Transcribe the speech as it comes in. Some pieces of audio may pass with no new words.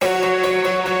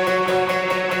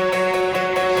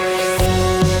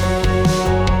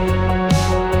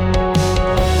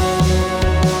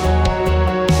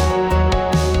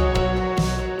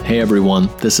everyone.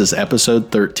 This is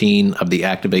episode 13 of the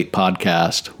Activate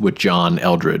podcast with John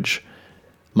Eldredge.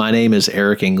 My name is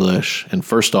Eric English, and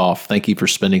first off, thank you for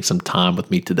spending some time with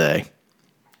me today.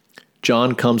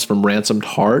 John comes from Ransomed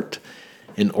Heart,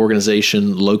 an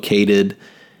organization located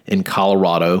in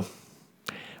Colorado,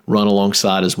 run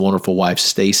alongside his wonderful wife,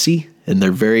 Stacy, and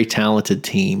their very talented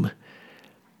team.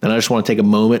 And I just want to take a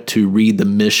moment to read the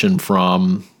mission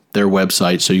from their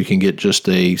website so you can get just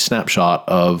a snapshot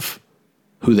of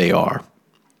who they are.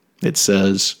 It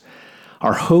says,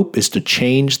 "Our hope is to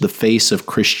change the face of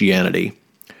Christianity.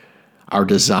 Our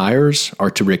desires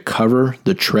are to recover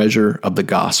the treasure of the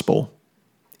gospel,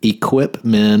 equip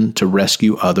men to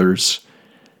rescue others,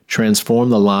 transform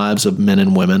the lives of men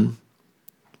and women,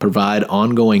 provide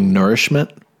ongoing nourishment,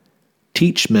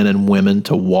 teach men and women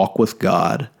to walk with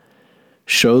God,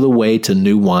 show the way to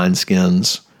new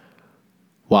wineskins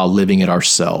while living it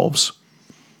ourselves."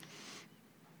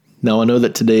 Now, I know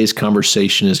that today's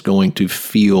conversation is going to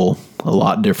feel a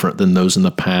lot different than those in the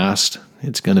past.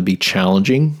 It's going to be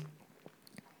challenging,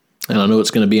 and I know it's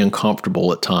going to be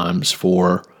uncomfortable at times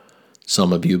for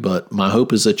some of you, but my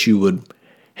hope is that you would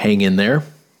hang in there,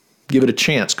 give it a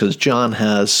chance, because John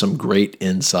has some great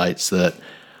insights that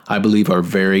I believe are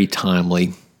very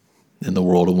timely in the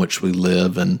world in which we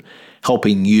live and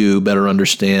helping you better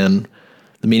understand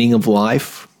the meaning of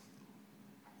life,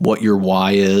 what your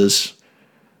why is,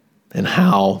 and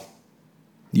how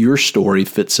your story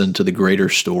fits into the greater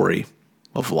story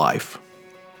of life.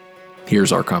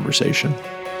 Here's our conversation.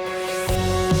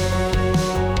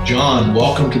 John,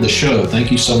 welcome to the show. Thank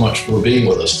you so much for being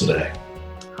with us today.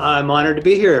 I'm honored to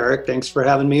be here, Eric. Thanks for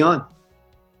having me on.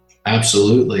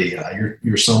 Absolutely.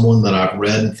 You're someone that I've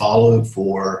read and followed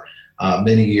for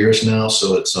many years now,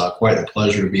 so it's quite a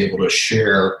pleasure to be able to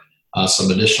share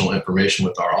some additional information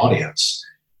with our audience.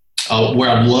 Where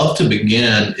I'd love to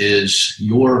begin is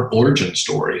your origin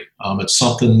story. It's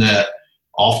something that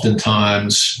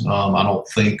oftentimes I don't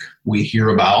think we hear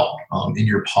about in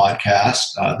your podcast.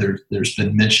 There's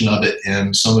been mention of it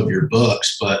in some of your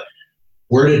books, but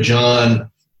where did John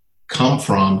come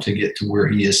from to get to where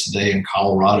he is today in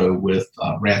Colorado with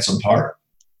Ransomed Heart?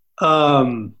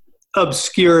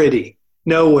 Obscurity,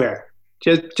 nowhere.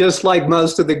 Just like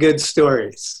most of the good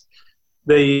stories.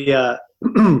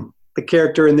 The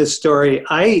character in this story,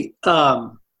 I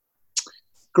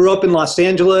grew up in Los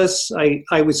Angeles.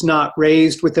 I was not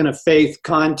raised within a faith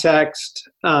context.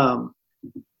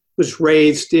 Was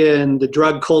raised in the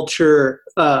drug culture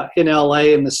in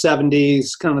LA in the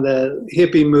 70s, kind of the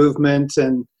hippie movement,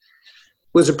 and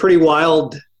was a pretty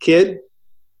wild kid.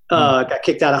 Got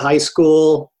kicked out of high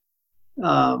school.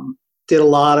 Did a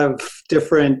lot of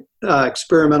different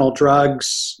experimental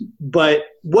drugs. But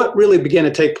what really began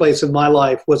to take place in my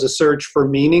life was a search for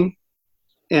meaning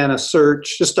and a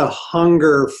search, just a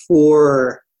hunger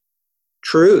for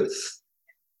truth.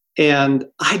 And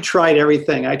I tried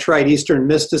everything. I tried Eastern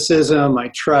mysticism.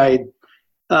 I tried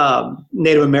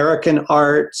Native American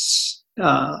arts.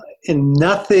 And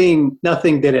nothing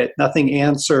did it. Nothing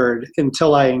answered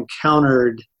until I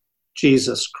encountered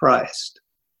Jesus Christ.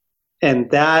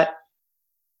 And that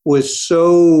was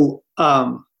so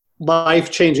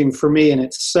life-changing for me in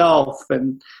itself,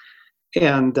 and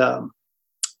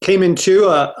came into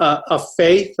a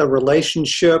faith, a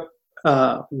relationship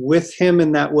with him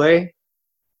in that way,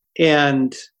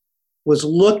 and was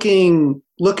looking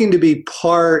to be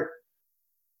part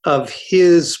of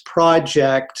his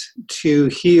project to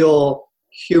heal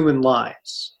human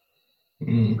lives.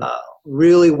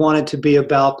 Really wanted to be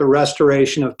about the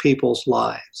restoration of people's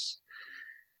lives.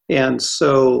 And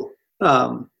so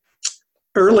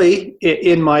early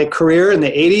in my career in the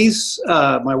 80s,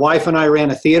 my wife and I ran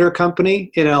a theater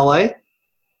company in LA.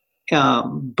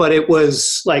 But it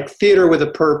was like theater with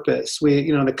a purpose.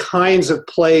 The kinds of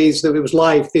plays that it was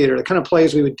live theater, the kind of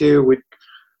plays we would do,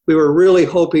 we were really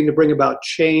hoping to bring about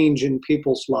change in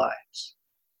people's lives.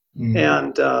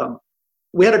 And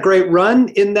we had a great run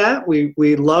in that.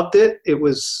 We loved it. It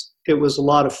was a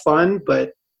lot of fun,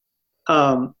 but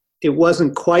it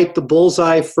wasn't quite the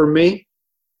bullseye for me.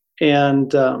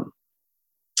 And I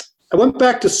went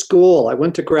back to school. I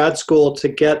went to grad school to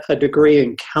get a degree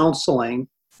in counseling,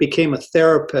 became a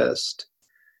therapist,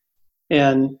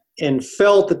 and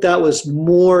felt that was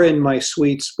more in my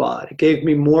sweet spot. It gave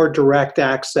me more direct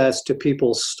access to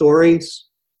people's stories,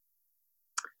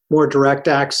 more direct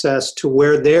access to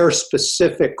where their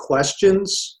specific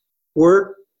questions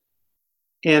were.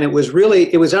 And it was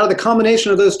out of the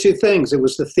combination of those two things. It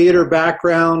was the theater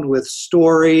background with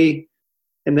story,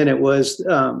 and then it was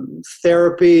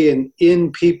therapy and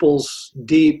in people's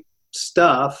deep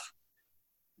stuff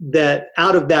that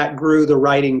out of that grew the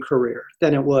writing career.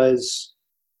 Then it was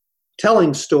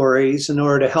telling stories in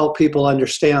order to help people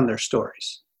understand their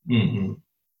stories. Mm-hmm.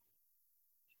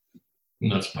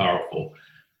 And that's powerful.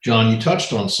 John, you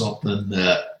touched on something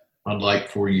that I'd like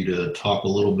for you to talk a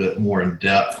little bit more in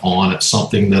depth on. It's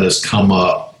something that has come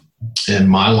up in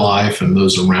my life and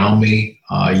those around me,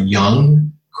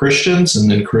 young Christians, and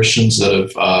then Christians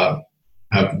that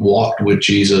have walked with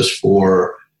Jesus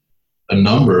for a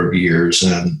number of years,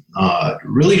 and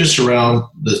really just around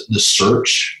the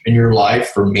search in your life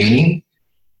for meaning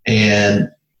and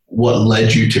what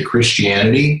led you to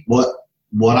Christianity.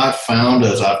 What I've found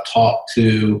as I've talked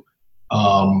to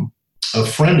a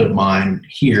friend of mine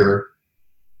here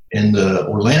in the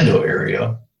Orlando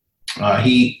area,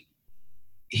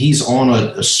 he's on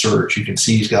a search. You can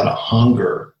see he's got a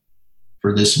hunger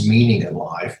for this meaning in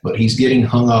life, but he's getting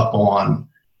hung up on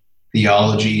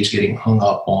theology. He's getting hung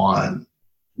up on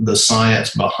the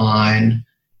science behind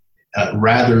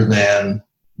rather than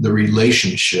the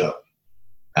relationship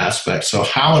aspect. So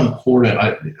how important,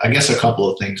 I guess a couple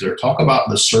of things there. Talk about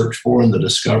the search for and the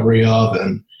discovery of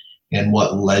and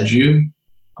what led you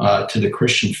to the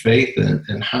Christian faith,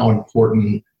 and how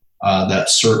important that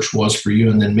search was for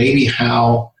you, and then maybe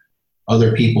how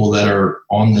other people that are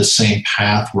on this same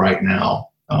path right now,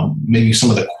 maybe some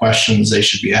of the questions they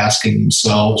should be asking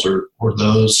themselves or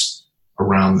those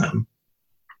around them.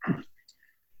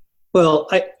 Well,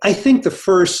 I think the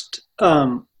first,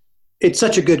 it's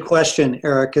such a good question,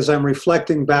 Eric, as I'm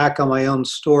reflecting back on my own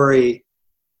story.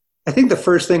 I think the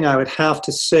first thing I would have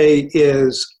to say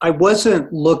is I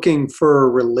wasn't looking for a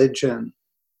religion.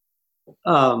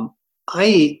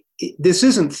 This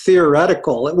isn't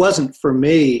theoretical. It wasn't for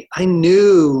me. I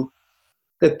knew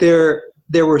that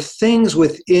there were things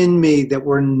within me that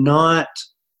were not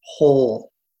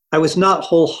whole. I was not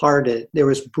wholehearted. There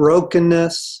was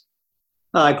brokenness.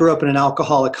 I grew up in an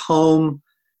alcoholic home.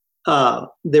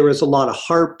 There was a lot of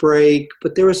heartbreak,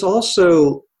 but there was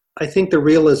also, I think, the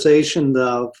realization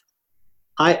of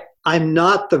I'm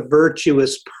not the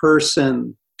virtuous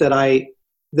person that I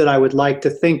would like to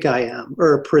think I am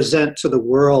or present to the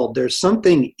world. There's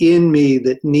something in me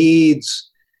that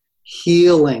needs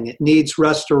healing. It needs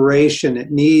restoration. It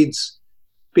needs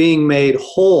being made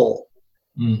whole.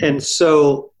 Mm. And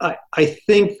so I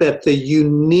think that the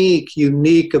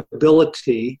unique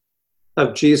ability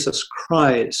of Jesus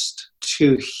Christ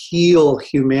to heal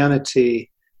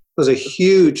humanity was a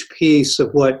huge piece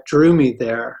of what drew me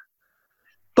there.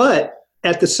 But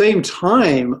at the same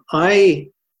time, I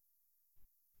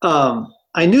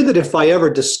knew that if I ever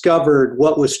discovered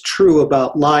what was true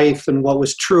about life and what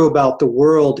was true about the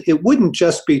world, it wouldn't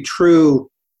just be true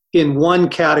in one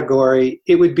category.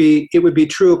 It would be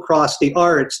true across the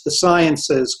arts, the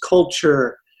sciences,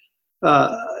 culture,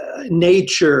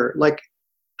 nature,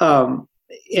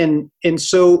 and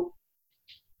so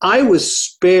I was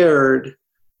spared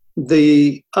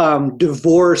the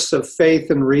divorce of faith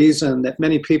and reason that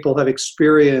many people have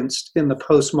experienced in the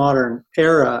postmodern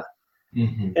era.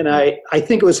 Mm-hmm. And I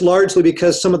think it was largely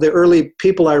because some of the early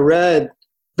people I read,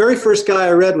 very first guy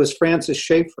I read was Francis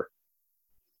Schaeffer.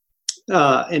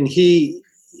 And he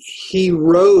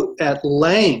wrote at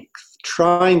length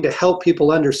trying to help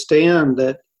people understand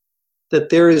that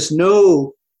there is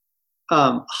no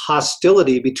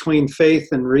hostility between faith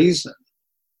and reason.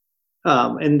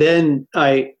 And then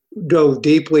I dove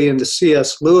deeply into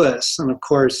C.S. Lewis, and of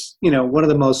course, one of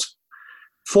the most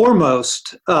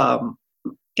foremost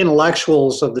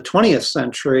intellectuals of the 20th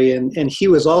century, and he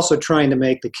was also trying to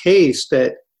make the case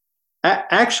that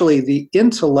actually the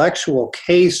intellectual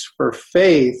case for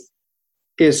faith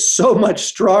is so much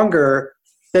stronger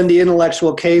than the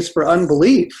intellectual case for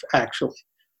unbelief, actually.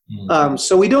 Mm-hmm.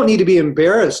 So we don't need to be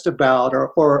embarrassed about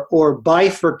or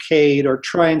bifurcate or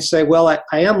try and say, well,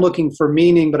 I am looking for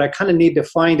meaning, but I kind of need to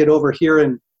find it over here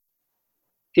in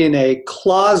a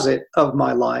closet of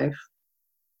my life,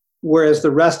 whereas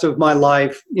the rest of my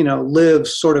life,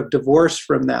 lives sort of divorced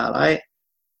from that.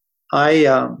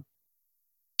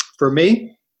 For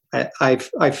me,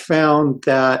 I found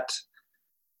that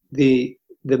the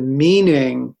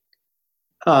meaning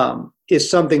is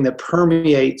something that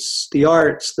permeates the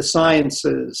arts, the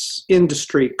sciences,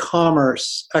 industry,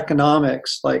 commerce,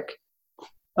 economics.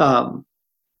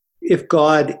 If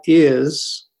God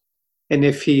is, and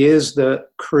if He is the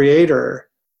creator,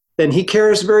 then He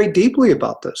cares very deeply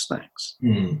about those things.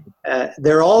 Mm.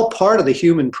 They're all part of the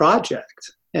human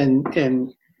project,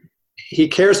 and He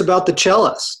cares about the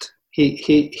cellist.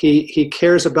 He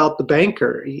cares about the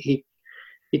banker.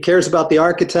 He cares about the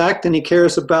architect, and He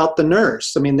cares about the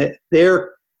nurse. I mean,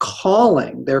 they're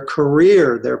calling, their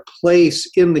career, their place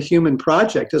in the human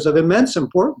project is of immense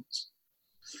importance.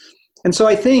 And so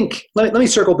I think, let me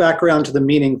circle back around to the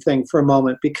meaning thing for a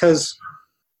moment, because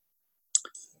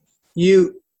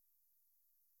you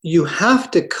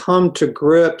have to come to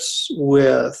grips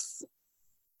with,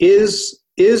 is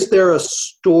there a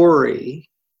story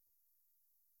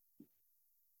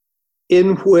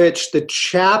in which the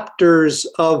chapters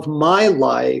of my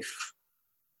life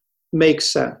make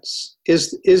sense?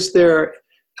 Is there,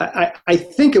 I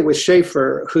think it was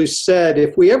Schaeffer who said,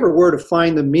 if we ever were to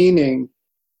find the meaning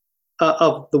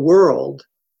of the world,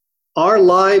 our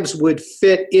lives would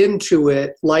fit into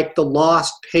it like the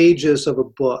lost pages of a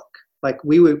book. Like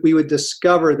we would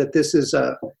discover that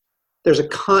there's a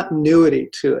continuity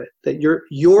to it, that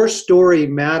your story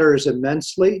matters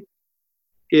immensely,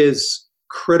 is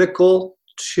critical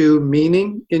to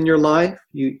meaning in your life.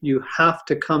 You have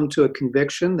to come to a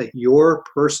conviction that your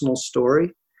personal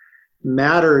story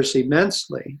matters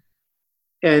immensely.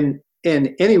 And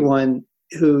anyone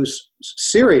who's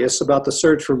serious about the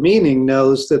search for meaning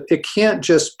knows that it can't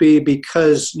just be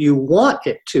because you want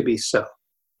it to be so.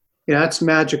 You know, that's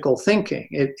magical thinking.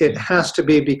 It has to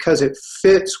be because it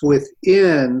fits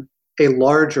within a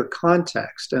larger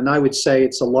context. And I would say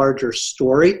it's a larger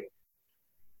story.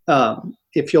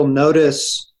 If you'll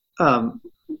notice,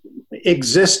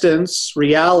 existence,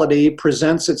 reality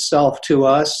presents itself to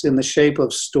us in the shape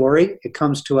of story. It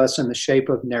comes to us in the shape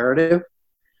of narrative.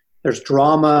 There's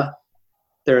drama,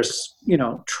 there's,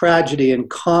 tragedy and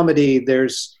comedy,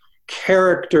 there's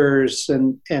characters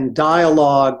and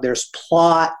dialogue, there's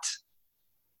plot,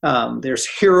 there's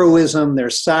heroism,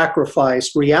 there's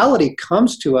sacrifice. Reality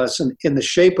comes to us in the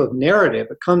shape of narrative.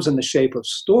 It comes in the shape of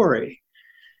story.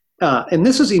 And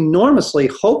this is enormously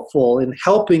hopeful in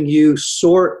helping you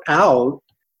sort out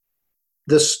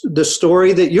the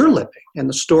story that you're living and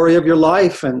the story of your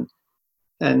life and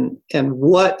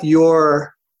what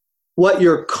your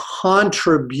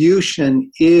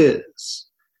contribution is.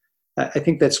 I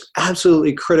think that's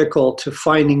absolutely critical to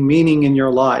finding meaning in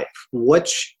your life.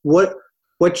 What's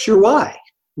your why?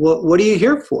 What are you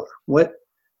here for? What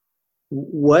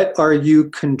are you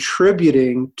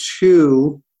contributing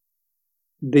to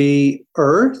the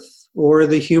earth or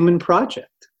the human project?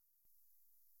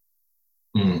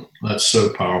 That's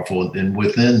so powerful. And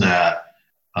within that,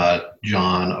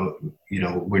 John,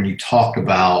 when you talk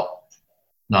about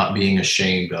not being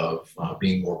ashamed of,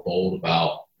 being more bold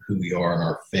about who we are in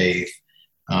our faith,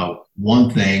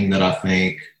 one thing that I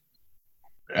think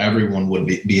everyone would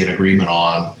be in agreement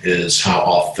on is how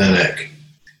authentic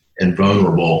and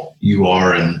vulnerable you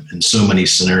are in so many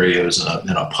scenarios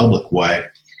in a public way,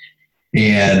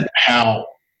 and how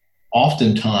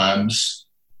oftentimes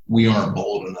we aren't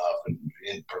bold enough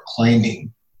in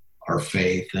proclaiming our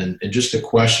faith. And just a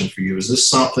question for you, is this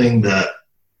something that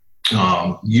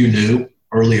you knew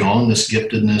early on, this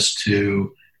giftedness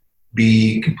to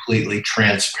be completely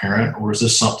transparent, or is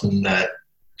this something that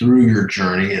through your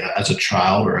journey as a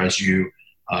child or as you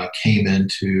came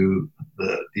into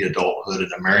the adulthood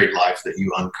and the married life that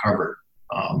you uncovered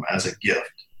as a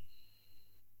gift?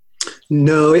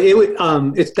 No,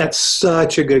 that's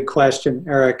such a good question,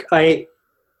 Eric.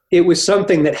 It was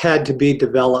something that had to be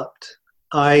developed.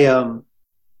 I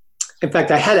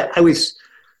was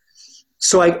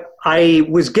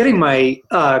getting my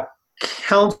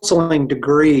counseling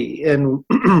degree, and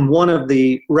one of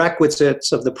the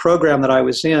requisites of the program that I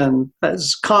was in,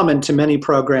 as common to many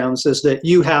programs, is that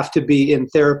you have to be in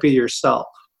therapy yourself.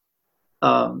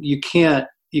 You can't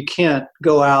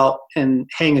go out and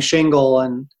hang a shingle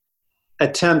and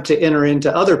attempt to enter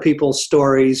into other people's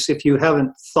stories if you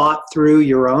haven't thought through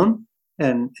your own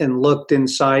and looked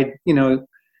inside,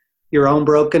 your own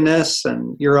brokenness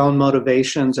and your own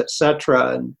motivations,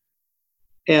 etc.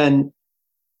 And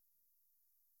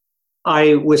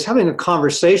I was having a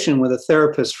conversation with a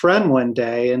therapist friend one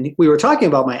day, and we were talking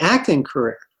about my acting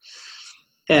career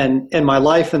and my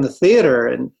life in the theater.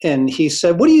 And he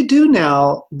said, "What do you do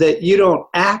now that you don't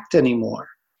act anymore?"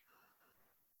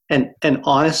 And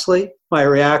honestly, my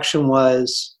reaction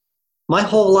was, my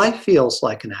whole life feels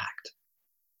like an act.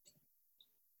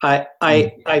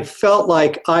 I felt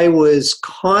like I was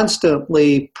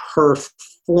constantly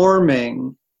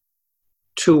performing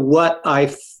to what I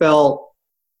felt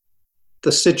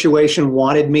the situation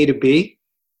wanted me to be.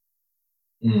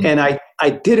 And I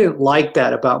didn't like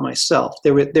that about myself.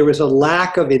 There was a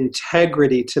lack of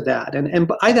integrity to that. And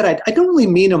by that, I don't really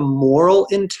mean a moral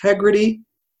integrity,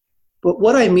 but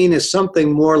what I mean is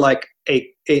something more like a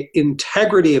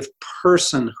integrity of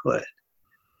personhood.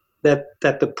 That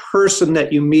the person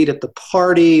that you meet at the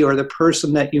party or the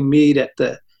person that you meet at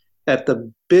the at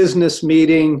the business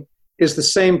meeting is the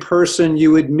same person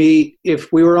you would meet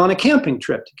if we were on a camping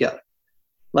trip together.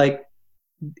 Like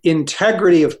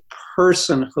integrity of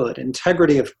personhood,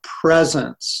 integrity of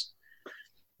presence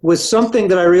was something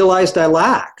that I realized I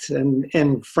lacked.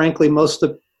 And frankly, most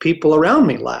of the people around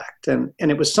me lacked. And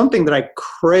it was something that I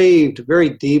craved very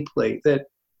deeply. That,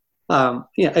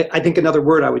 I think another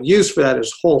word I would use for that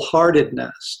is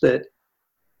wholeheartedness, that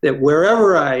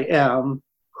wherever I am,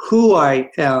 who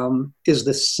I am is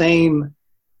the same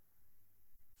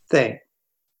thing.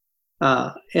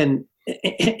 And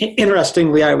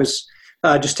interestingly, I was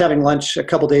just having lunch a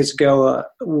couple days ago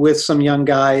with some young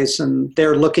guys, and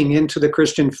they're looking into the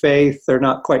Christian faith. They're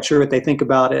not quite sure what they think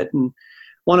about it. And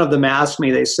one of them asked me,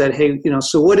 they said, hey,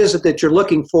 so what is it that you're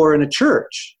looking for in a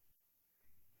church?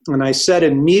 And I said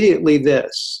immediately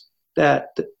this, that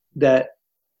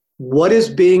what is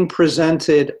being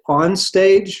presented on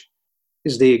stage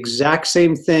is the exact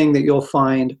same thing that you'll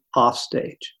find off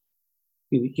stage.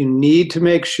 You need to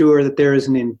make sure that there is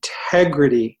an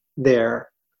integrity there,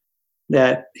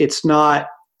 that it's not,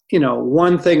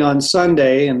 one thing on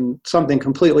Sunday and something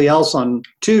completely else on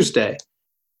Tuesday.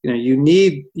 You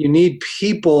need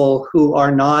people who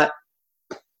are not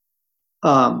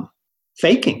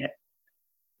faking it.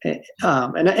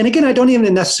 And again, I don't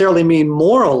even necessarily mean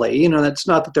morally. That's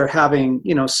not that they're having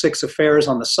 6 affairs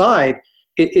on the side.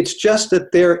 It's just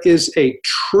that there is a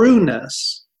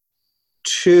trueness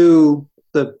to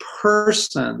the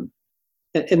person,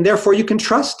 and therefore you can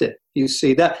trust it. You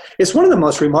see, that it's one of the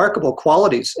most remarkable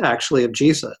qualities, actually, of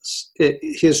Jesus,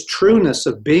 his trueness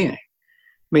of being. I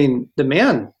mean, the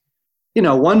man,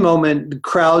 one moment the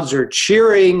crowds are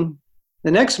cheering,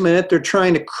 the next minute they're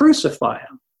trying to crucify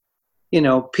him.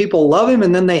 People love him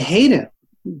and then they hate him.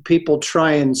 People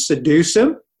try and seduce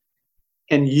him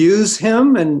and use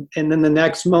him, and then the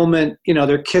next moment,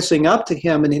 they're kissing up to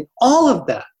him. And in all of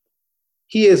that,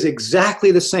 he is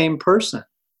exactly the same person.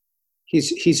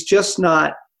 He's just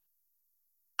not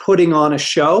putting on a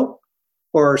show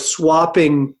or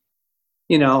swapping,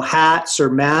 hats or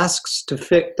masks to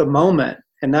fit the moment.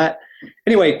 And that,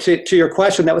 anyway, to your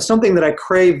question, that was something that I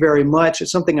crave very much.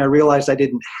 It's something I realized I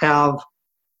didn't have,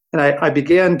 and I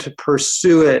began to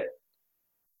pursue it.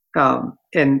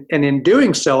 And in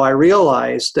doing so, I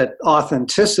realized that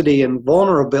authenticity and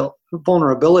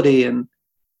vulnerability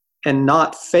and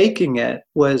not faking it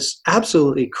was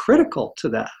absolutely critical to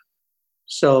that.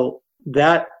 So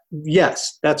that,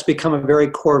 yes, that's become a very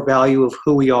core value of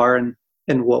who we are and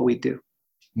what we do.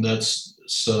 That's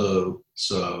so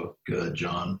good,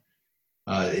 John.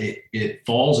 It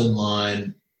falls in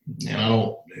line, and I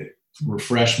don't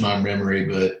refresh my memory,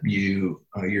 but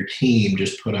your team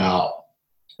just put out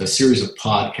a series of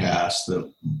podcasts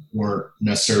that weren't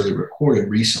necessarily recorded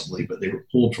recently, but they were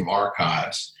pulled from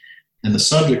archives. And the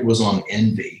subject was on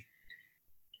envy.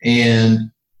 And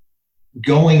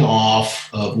going off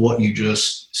of what you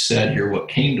just said here, what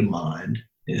came to mind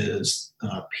is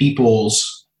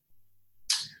people's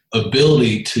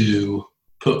ability to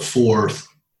put forth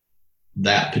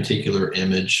that particular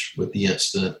image with the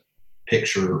instant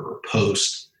picture or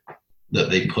post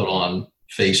that they put on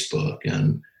Facebook.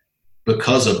 And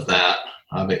because of that,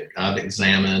 I've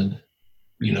examined,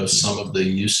 some of the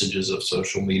usages of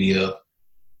social media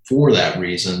for that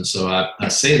reason. So I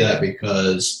say that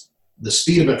because the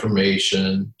speed of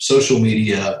information, social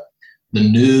media, the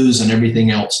news, and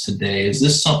everything else today, is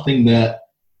this something that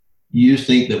you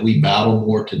think that we battle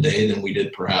more today than we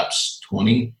did perhaps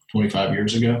 20, 25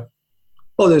 years ago?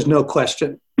 Oh, there's no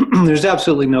question. There's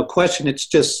absolutely no question. It's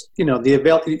just,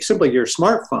 simply your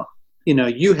smartphone.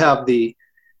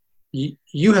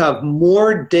 You have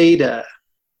more data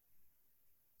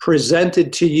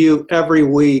presented to you every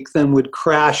week than would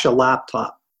crash a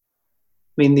laptop.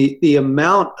 I mean, the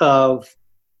amount of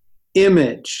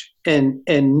image and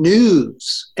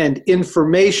news and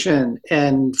information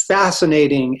and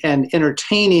fascinating and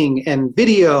entertaining and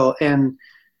video and,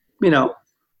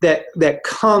 that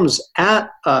comes at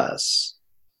us,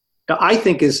 I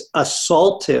think is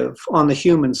assaultive on the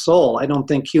human soul. I don't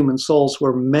think human souls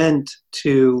were meant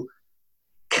to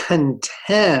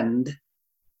contend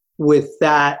with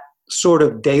that sort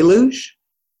of deluge.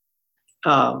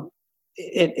 And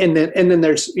then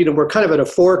there's, we're kind of at a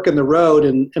fork in the road,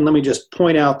 and let me just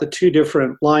point out the two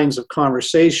different lines of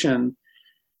conversation.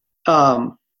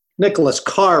 Nicholas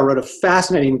Carr wrote a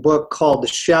fascinating book called The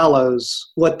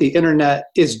Shallows, What the Internet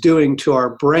is Doing to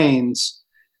Our Brains.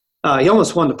 He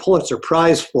almost won the Pulitzer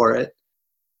Prize for it.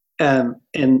 And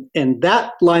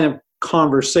that line of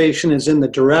conversation is in the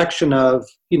direction of,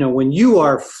 when you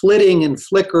are flitting and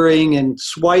flickering and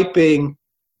swiping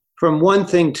from one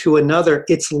thing to another,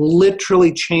 it's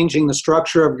literally changing the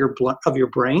structure of your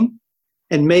brain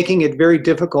and making it very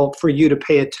difficult for you to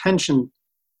pay attention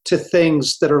to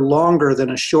things that are longer than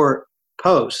a short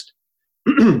post.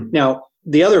 Now,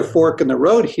 the other fork in the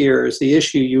road here is the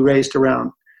issue you raised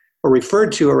around or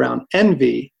referred to around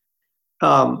envy.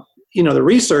 The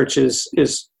research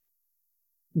is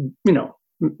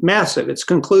massive. It's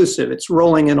conclusive. It's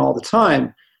rolling in all the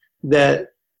time that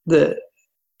the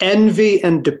envy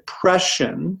and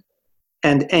depression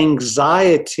and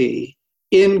anxiety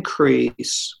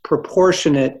increase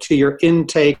proportionate to your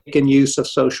intake and use of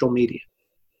social media.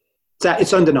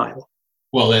 It's undeniable.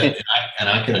 Well, and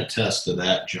I can attest to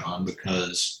that, John,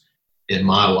 because in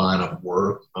my line of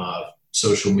work,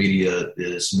 social media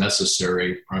is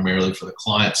necessary primarily for the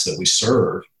clients that we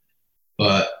serve.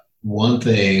 But one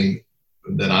thing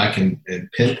that I can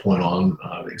pinpoint on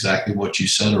exactly what you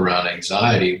said around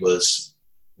anxiety was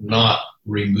not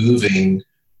removing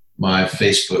my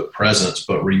Facebook presence,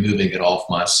 but removing it off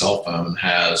my cell phone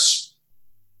has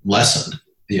lessened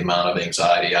the amount of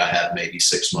anxiety I had maybe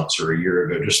 6 months or a year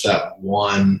ago. Just that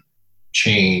one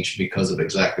change because of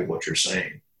exactly what you're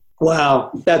saying. Wow,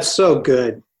 that's so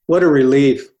good. What a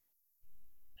relief.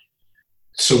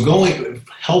 So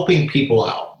helping people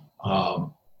out.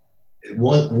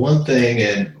 One thing,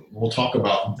 and we'll talk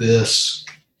about this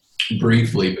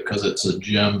briefly because it's a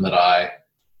gem that I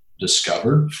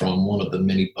discovered from one of the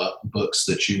many books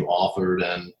that you authored,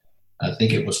 and I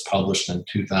think it was published in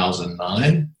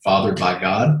 2009, Fathered by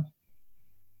God.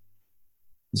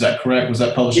 Is that correct? Was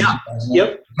that published in 2009?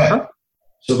 Yep. Okay.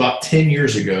 So about 10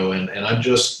 years ago, and I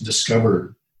just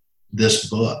discovered this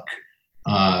book.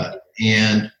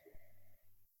 And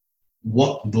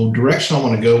what the direction I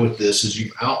want to go with this is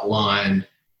you've outlined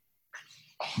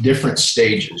different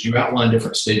stages. You outline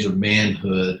different stages of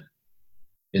manhood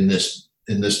in this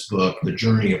book, the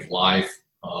journey of life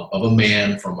of a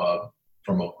man from a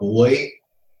boy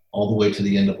all the way to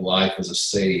the end of life as a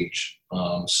sage.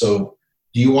 So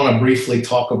do you want to briefly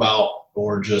talk about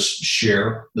or just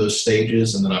share those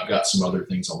stages? And then I've got some other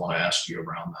things I want to ask you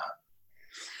around that.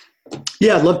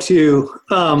 Yeah, I'd love to.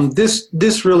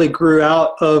 This really grew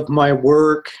out of my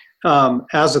work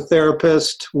as a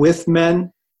therapist with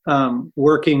men,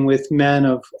 working with men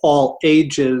of all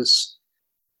ages.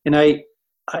 And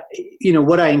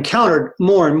what I encountered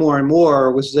more and more and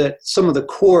more was that some of the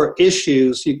core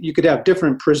issues, you could have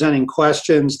different presenting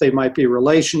questions. They might be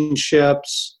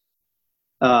relationships,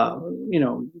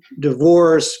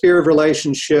 divorce, fear of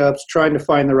relationships, trying to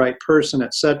find the right person,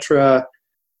 etc.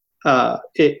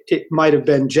 It might have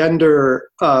been gender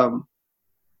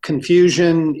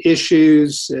confusion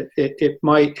issues. It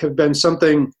might have been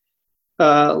something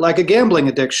like a gambling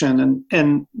addiction.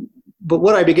 But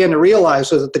what I began to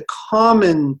realize was that the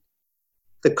common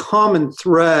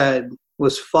thread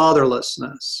was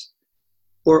fatherlessness,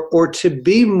 or to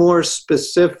be more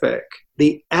specific,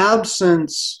 the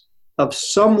absence of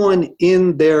someone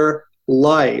in their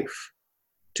life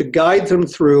to guide them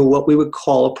through what we would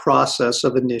call a process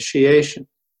of initiation.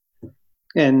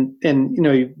 And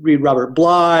you read Robert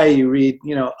Bly, you read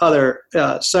other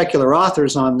secular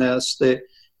authors on this. That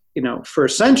for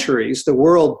centuries the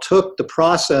world took the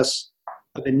process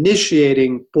of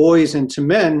initiating boys into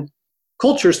men.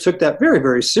 Cultures took that very,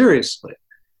 very seriously,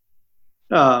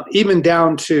 even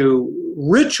down to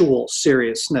ritual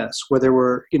seriousness, where there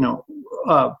were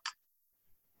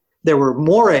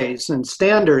mores and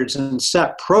standards and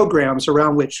set programs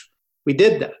around which we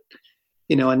did that.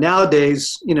 And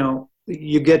nowadays,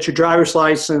 you get your driver's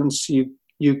license, you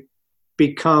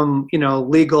become,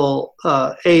 legal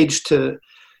age to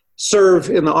serve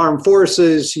in the armed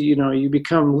forces, you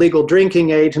become legal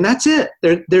drinking age, and that's it.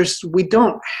 We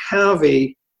don't have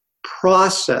a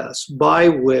process by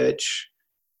which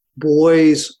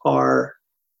boys are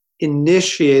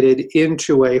initiated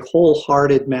into a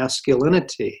wholehearted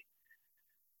masculinity.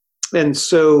 And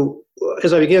so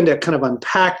as I began to kind of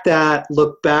unpack that,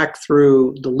 look back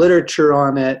through the literature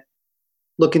on it,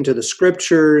 look into the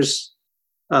scriptures,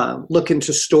 look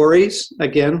into stories,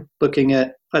 again, looking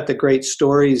at the great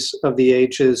stories of the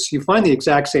ages, you find the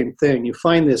exact same thing. You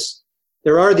find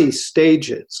there are these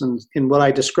stages, and what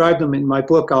I describe them in my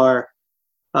book are,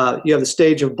 you have the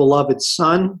stage of beloved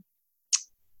son.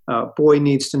 Boy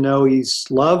needs to know he's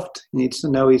loved, he needs to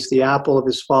know he's the apple of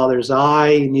his father's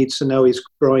eye, he needs to know he's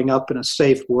growing up in a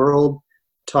safe world.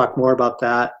 Talk more about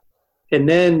that. And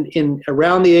then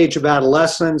around the age of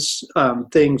adolescence,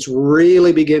 things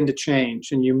really begin to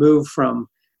change, and you move from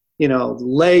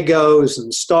Legos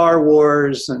and Star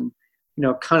Wars and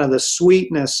kind of the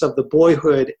sweetness of the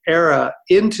boyhood era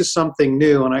into something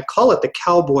new, and I call it the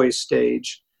cowboy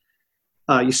stage.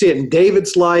 You see it in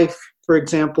David's life, for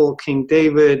example, King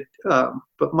David.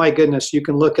 But my goodness, you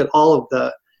can look at all of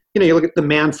you look at The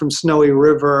Man from Snowy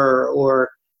River, or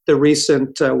the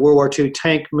recent World War II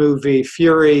tank movie,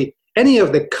 Fury, any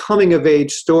of the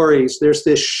coming-of-age stories. There's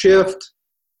this shift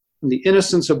from the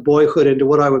innocence of boyhood into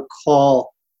what I would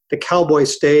call the cowboy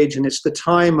stage, and it's the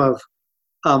time of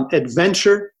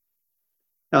adventure,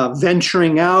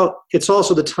 venturing out. It's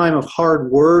also the time of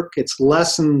hard work. It's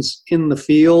lessons in the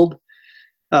field.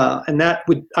 And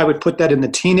I would put that in the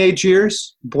teenage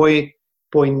years. Boy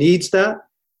needs that.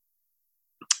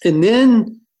 And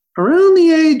then around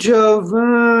the age of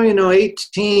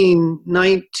 18,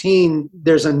 19,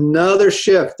 there's another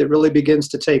shift that really begins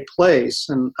to take place,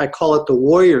 and I call it the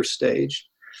warrior stage.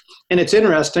 And it's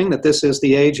interesting that this is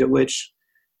the age at which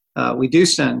we do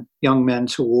send young men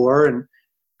to war, and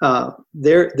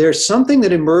there's something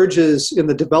that emerges in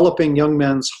the developing young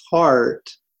man's heart.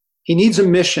 He needs a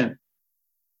mission.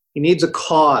 He needs a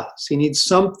cause. He needs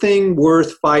something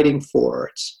worth fighting for.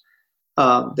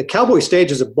 The cowboy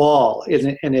stage is a ball,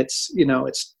 and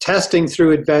it's testing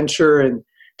through adventure and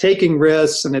taking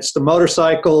risks, and it's the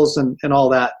motorcycles and all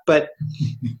that. But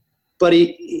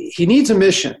he needs a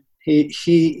mission.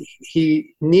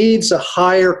 He needs a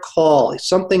higher call,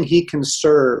 something he can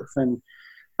serve. And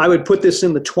I would put this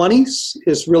in the 20s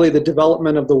is really the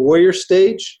development of the warrior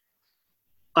stage.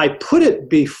 I put it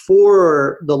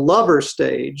before the lover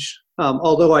stage,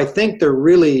 although I think they're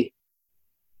really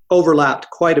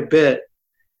overlapped quite a bit.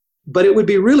 But it would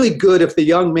be really good if the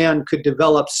young man could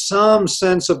develop some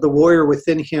sense of the warrior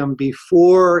within him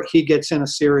before he gets in a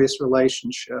serious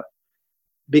relationship,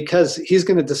 because he's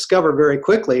going to discover very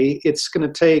quickly it's going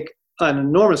to take an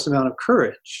enormous amount of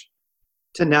courage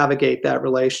to navigate that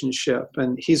relationship.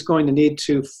 And he's going to need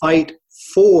to fight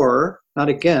for, not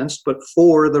against, but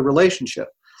for the relationship.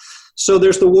 So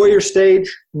there's the warrior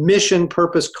stage: mission,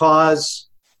 purpose, cause,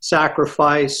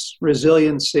 sacrifice,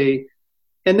 resiliency.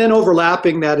 And then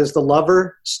overlapping that is the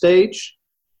lover stage.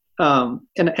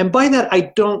 And by that,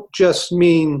 I don't just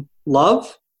mean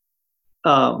love,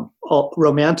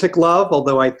 romantic love,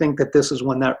 although I think that this is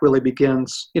when that really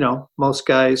begins. Most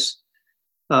guys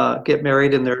get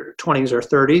married in their 20s or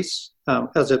 30s,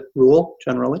 as a rule,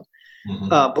 generally. Mm-hmm.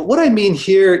 But what I mean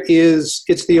here is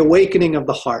it's the awakening of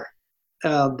the heart.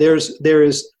 There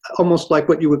is almost like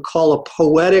what you would call a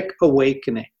poetic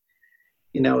awakening.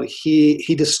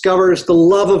 He discovers the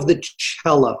love of the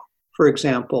cello, for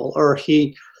example, or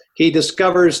he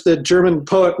discovers the German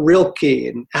poet Rilke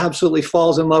and absolutely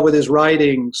falls in love with his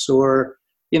writings, or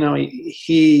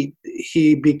he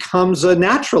becomes a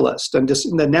naturalist, and just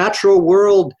the natural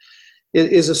world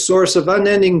is a source of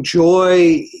unending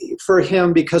joy for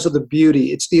him because of the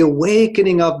beauty. It's the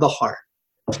awakening of the heart.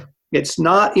 It's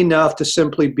not enough to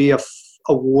simply be a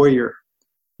warrior.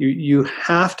 You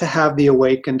have to have the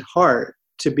awakened heart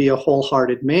to be a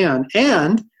wholehearted man.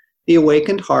 And the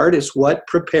awakened heart is what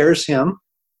prepares him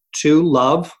to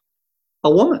love a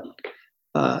woman,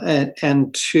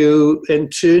 and to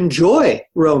enjoy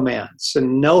romance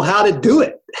and know how to do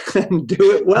it and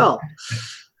do it well.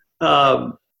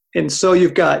 And so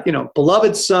you've got,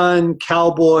 beloved son,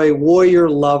 cowboy, warrior,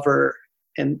 lover,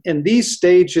 and these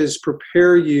stages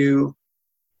prepare you.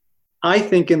 I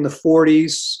think in the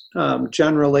 40s,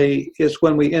 generally, is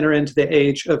when we enter into the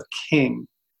age of king.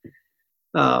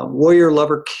 Warrior,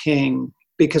 lover, king.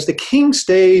 Because the king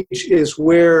stage is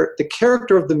where the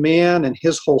character of the man and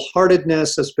his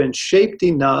wholeheartedness has been shaped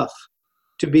enough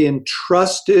to be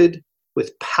entrusted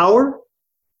with power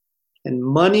and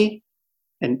money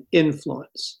and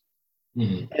influence.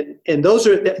 Mm-hmm. And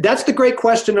that's the great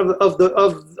question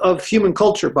of human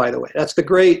culture, by the way. That's the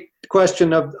great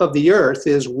question of the earth,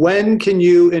 is when can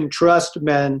you entrust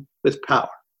men with power?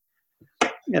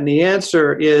 And the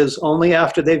answer is only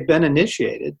after they've been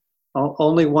initiated,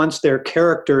 only once their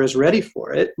character is ready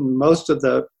for it. And most of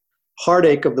the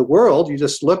heartache of the world, you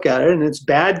just look at it and it's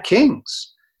bad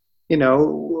kings.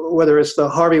 Whether it's the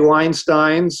Harvey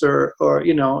Weinsteins or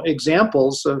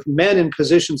examples of men in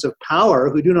positions of power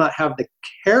who do not have the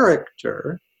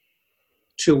character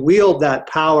to wield that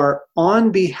power on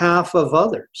behalf of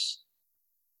others.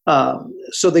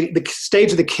 So the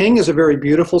stage of the king is a very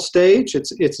beautiful stage.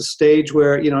 It's a stage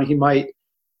where he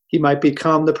might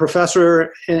become the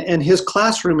professor and his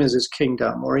classroom is his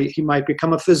kingdom, or he might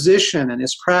become a physician and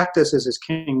his practice is his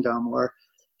kingdom, or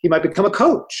he might become a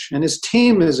coach and his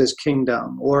team is his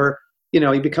kingdom, or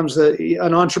he becomes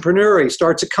an entrepreneur, he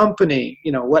starts a company,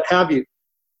 what have you.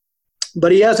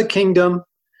 But he has a kingdom,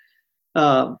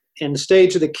 and the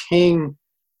stage of the king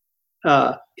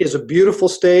is a beautiful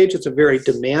stage. It's a very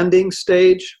demanding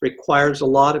stage, requires a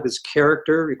lot of his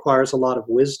character, requires a lot of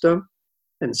wisdom.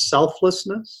 and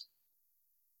selflessness.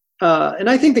 And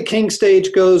I think the king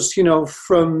stage goes,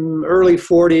 from early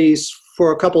 40s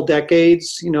for a couple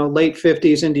decades, late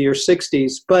 50s into your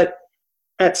 60s. But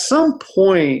at some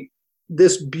point,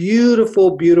 this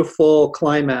beautiful, beautiful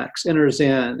climax enters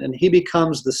in, and he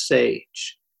becomes the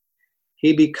sage.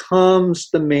 He becomes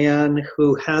the man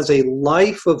who has a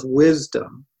life of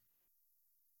wisdom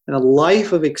and a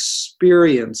life of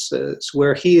experiences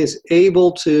where he is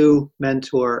able to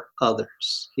mentor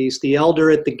others. He's the elder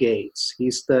at the gates.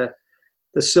 He's the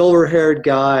silver-haired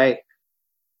guy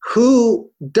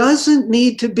who doesn't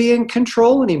need to be in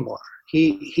control anymore.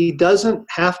 He doesn't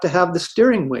have to have the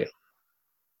steering wheel.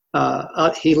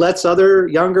 He lets other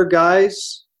younger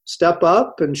guys step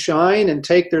up and shine and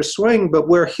take their swing, but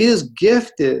where his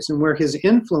gift is and where his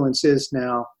influence is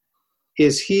now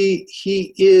is he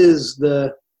is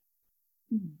the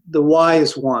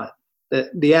wise one,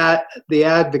 the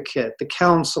advocate, the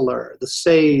counselor, the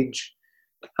sage,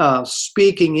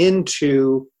 speaking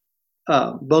into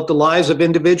both the lives of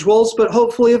individuals, but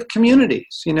hopefully of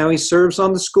communities. He serves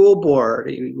on the school board.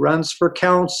 He runs for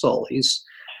council. He's,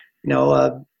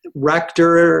 a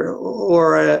rector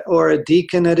or a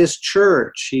deacon at his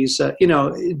church. He's,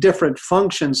 different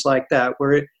functions like that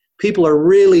where people are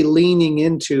really leaning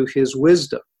into his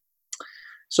wisdom.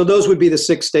 So those would be the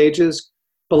 6 stages: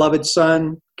 beloved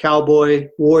son, cowboy,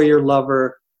 warrior,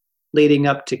 lover, leading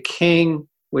up to king,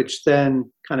 which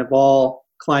then kind of all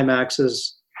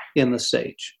climaxes in the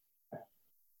sage.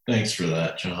 Thanks for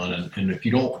that, John. And if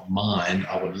you don't mind,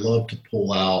 I would love to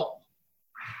pull out,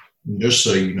 just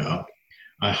so you know,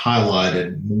 I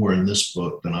highlighted more in this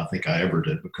book than I think I ever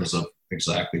did because of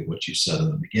exactly what you said in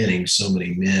the beginning. So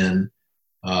many men,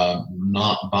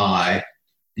 not by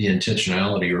the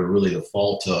intentionality or really the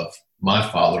fault of my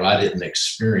father, I didn't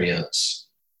experience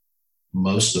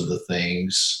most of the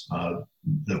things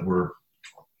that were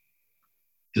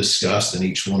discussed in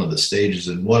each one of the stages.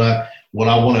 And what I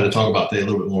wanted to talk about today a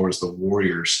little bit more is the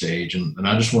warrior stage. And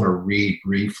I just want to read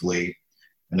briefly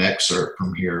an excerpt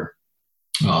from here.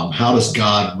 How does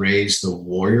God raise the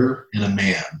warrior in a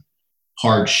man?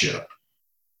 Hardship.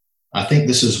 I think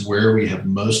this is where we have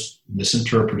most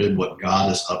misinterpreted what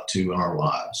God is up to in our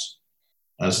lives.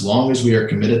 As long as we are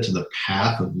committed to the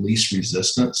path of least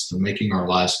resistance to making our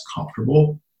lives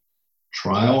comfortable,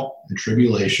 trial and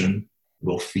tribulation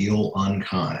will feel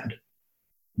unkind.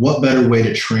 What better way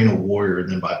to train a warrior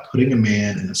than by putting a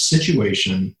man in a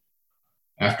situation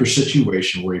after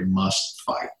situation where he must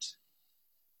fight?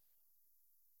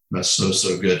 That's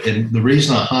so good. And the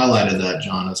reason I highlighted that,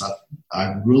 John, is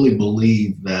I really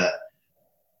believe that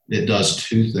it does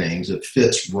 2 things. It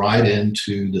fits right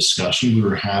into the discussion we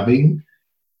were having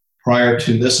prior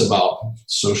to this about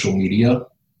social media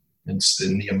and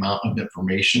the amount of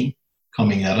information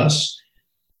coming at us.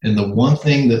 And the one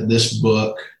thing that this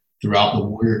book, throughout the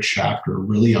warrior chapter,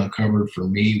 really uncovered for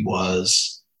me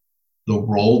was the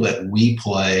role that we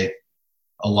play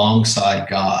alongside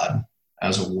God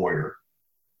as a warrior.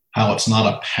 How it's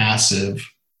not a passive,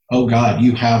 oh God,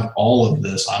 you have all of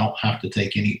this, I don't have to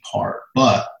take any part.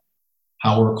 But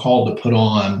how we're called to put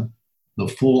on the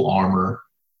full armor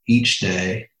each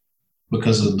day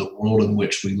because of the world in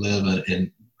which we live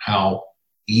and how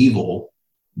evil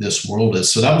this world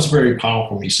is. So that was very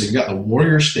powerful for me. So you got the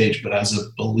warrior stage, but as a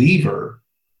believer,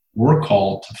 we're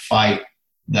called to fight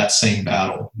that same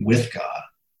battle with God.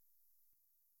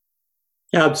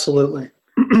 Absolutely.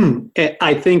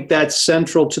 I think that's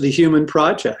central to the human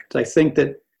project. I think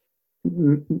that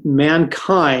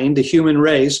mankind, the human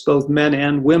race, both men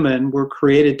and women, were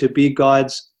created to be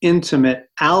God's intimate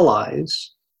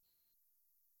allies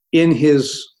in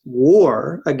his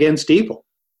war against evil.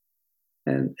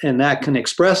 And that can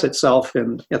express itself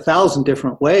in 1,000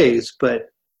 different ways, but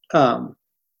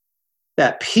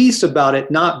that piece about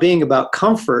it not being about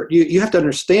comfort, you have to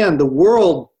understand the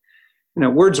world,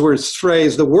 Wordsworth's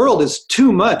phrase, the world is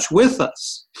too much with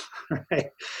us. Right?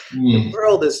 The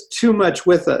world is too much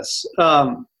with us.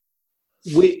 The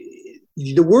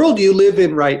world you live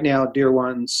in right now, dear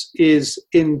ones, is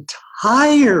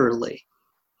entirely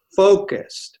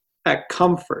focused at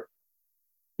comfort.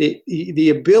 The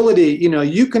ability,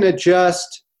 you can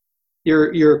adjust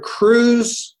your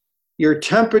cruise, your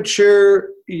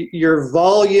temperature, your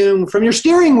volume from your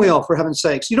steering wheel, for heaven's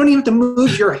sakes. You don't even have to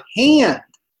move your hand.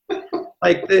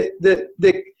 Like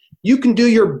you can do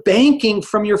your banking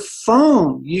from your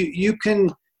phone. You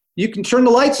can turn the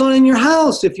lights on in your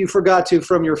house if you forgot to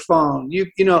from your phone.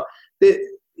 The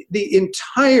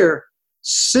entire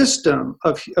system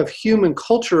of human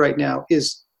culture right now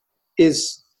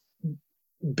is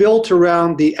built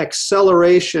around the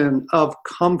acceleration of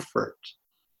comfort.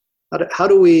 How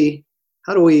do we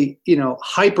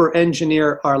hyper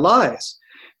engineer our lives?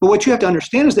 But what you have to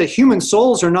understand is that human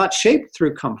souls are not shaped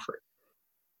through comfort.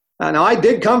 Now, I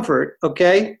dig comfort,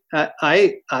 okay?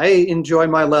 I enjoy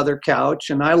my leather couch,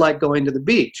 and I like going to the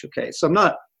beach, okay? So I'm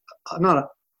not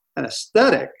an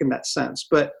aesthetic in that sense,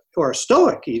 or a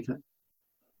stoic even.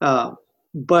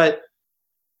 But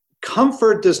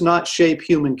comfort does not shape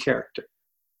human character.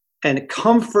 And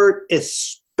comfort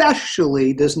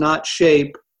especially does not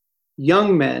shape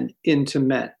young men into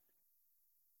men.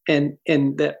 And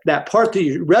that part that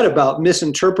you read about,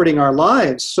 misinterpreting our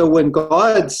lives. So when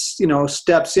God,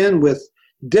 steps in with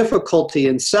difficulty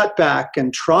and setback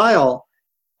and trial,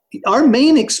 our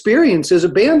main experience is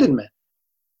abandonment.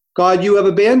 God, you have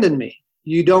abandoned me.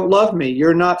 You don't love me.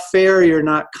 You're not fair. You're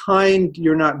not kind.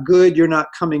 You're not good. You're not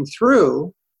coming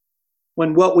through.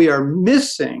 When what we are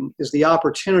missing is the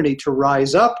opportunity to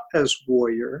rise up as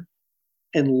warrior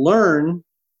and learn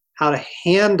how to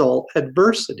handle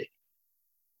adversity.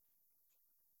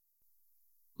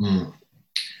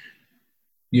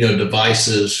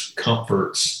 Devices,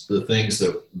 comforts, the things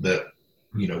that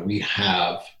we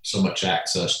have so much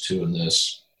access to in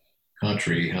this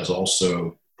country has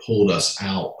also pulled us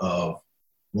out of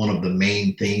one of the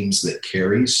main themes that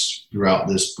carries throughout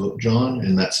this book, John,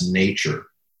 and that's nature.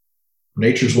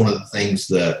 Nature is one of the things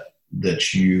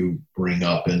that you bring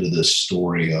up into this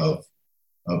story of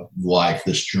life,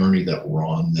 this journey that we're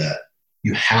on, that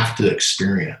you have to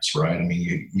experience, right? I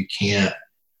mean,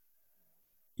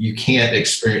 you can't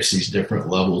experience these different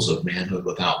levels of manhood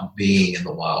without being in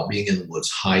the wild, being in the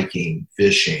woods, hiking,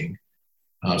 fishing.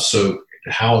 So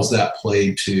how has that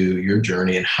played to your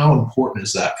journey, and how important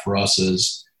is that for us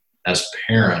as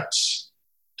parents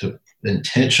to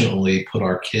intentionally put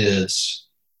our kids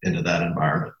into that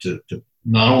environment, to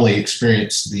not only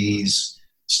experience these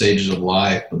stages of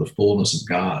life, but the fullness of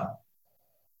God?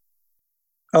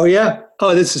 Oh, yeah.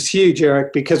 Oh, this is huge,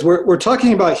 Eric, because we're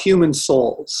talking about human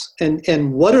souls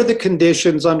and what are the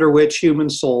conditions under which human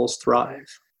souls thrive?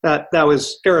 That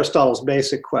was Aristotle's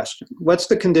basic question. What's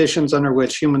the conditions under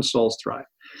which human souls thrive?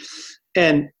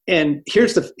 And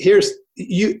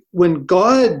when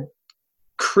God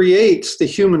creates the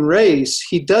human race,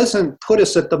 he doesn't put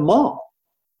us at the mall.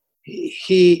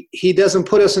 He doesn't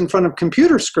put us in front of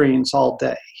computer screens all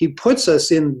day. He puts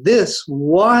us in this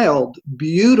wild,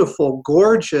 beautiful,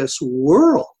 gorgeous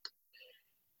world.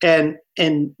 And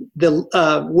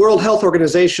the World Health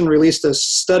Organization released a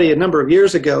study a number of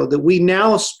years ago that we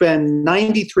now spend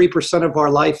 93% of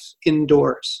our life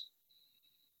indoors.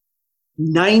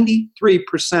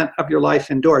 93% of your life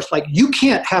indoors. Like, you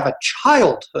can't have a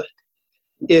childhood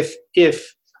if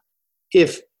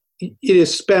it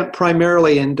is spent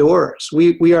primarily indoors.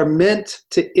 We are meant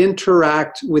to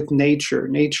interact with nature.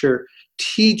 Nature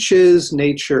teaches,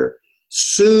 nature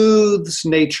soothes,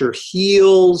 nature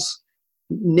heals.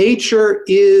 Nature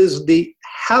is the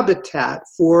habitat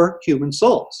for human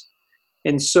souls.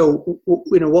 And so,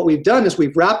 what we've done is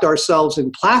we've wrapped ourselves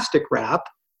in plastic wrap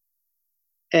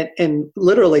and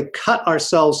literally cut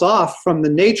ourselves off from the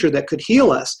nature that could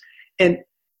heal us. And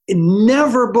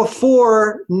never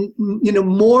before,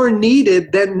 more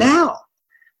needed than now,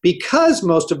 because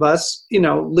most of us,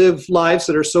 live lives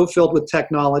that are so filled with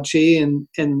technology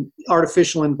and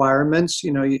artificial environments.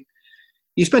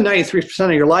 You spend 93%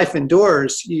 of your life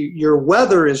indoors. Your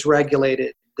weather is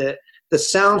regulated. The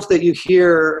sounds that you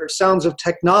hear are sounds of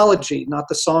technology, not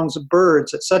the songs of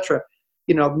birds, etc.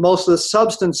 Most of the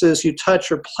substances you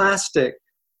touch are plastic,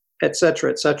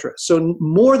 etc., etc. So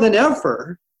more than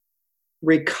ever,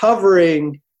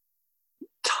 recovering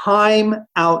time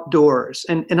outdoors.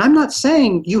 And I'm not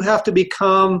saying you have to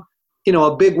become,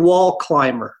 a big wall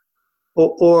climber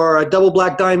or a double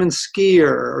black diamond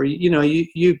skier, or,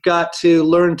 you've got to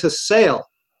learn to sail.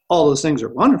 All those things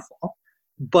are wonderful.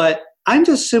 But I'm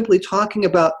just simply talking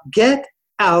about get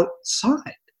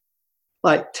outside.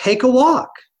 Like, take a walk.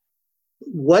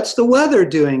 What's the weather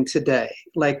doing today?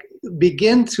 Like,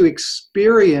 begin to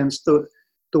experience the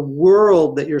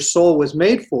world that your soul was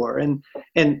made for. And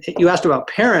you asked about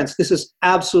parents. This is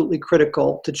absolutely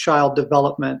critical to child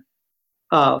development.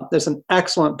 There's an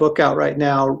excellent book out right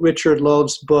now, Richard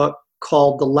Loeb's book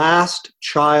called The Last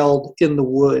Child in the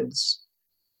Woods.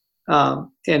 And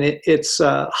it's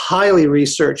a highly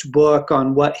researched book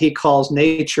on what he calls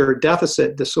nature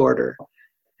deficit disorder,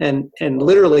 and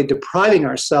literally depriving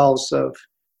ourselves of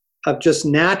just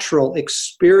natural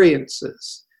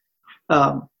experiences.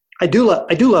 I do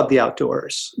love the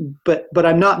outdoors, but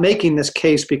I'm not making this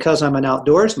case because I'm an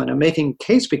outdoorsman. I'm making a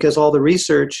case because all the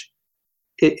research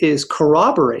is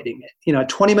corroborating it. A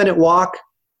 20-minute walk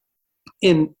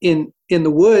in the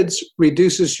woods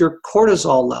reduces your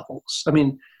cortisol levels. I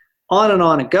mean,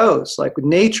 on it goes. Like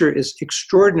nature is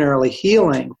extraordinarily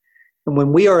healing. And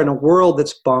when we are in a world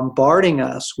that's bombarding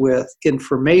us with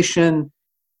information,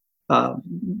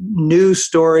 news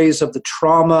stories of the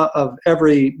trauma of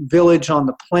every village on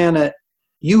the planet,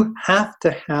 you have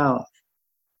to have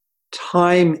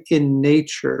time in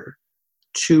nature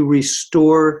to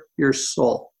restore your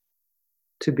soul,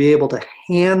 to be able to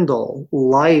handle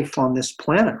life on this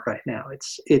planet right now.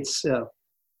 It's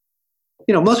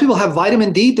most people have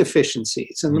vitamin D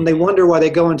deficiencies, and then they wonder why they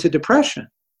go into depression,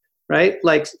 right?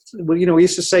 Like, we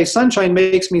used to say, sunshine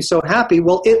makes me so happy.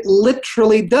 Well, it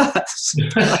literally does.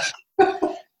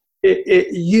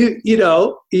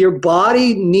 Your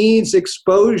body needs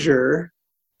exposure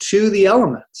to the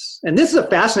elements. And this is a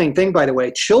fascinating thing, by the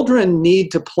way. Children need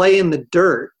to play in the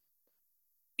dirt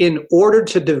in order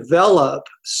to develop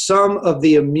some of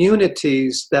the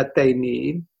immunities that they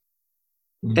need.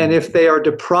 Mm-hmm. And if they are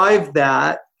deprived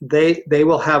that, they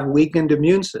will have weakened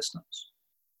immune systems.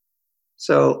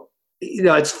 So,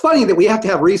 it's funny that we have to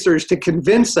have research to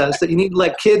convince us that you need to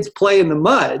let kids play in the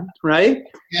mud, right?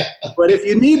 Yeah. But if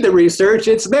you need the research,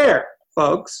 it's there,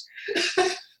 folks.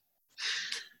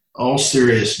 All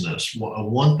seriousness,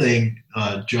 one thing,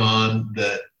 John,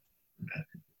 that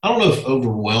I don't know if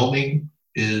overwhelming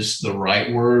is the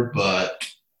right word, but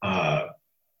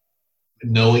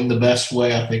knowing the best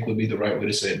way, I think, would be the right way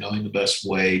to say it. Knowing the best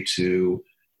way to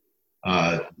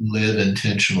live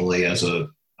intentionally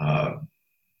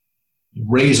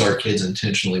raise our kids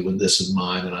intentionally with this in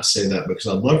mind. And I say that because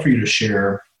I'd love for you to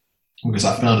share, because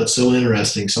I found it so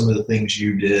interesting, some of the things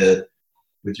you did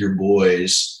with your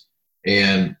boys.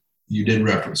 And you did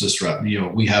reference this, right?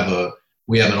 We have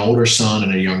an older son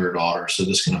and a younger daughter, so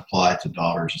this can apply to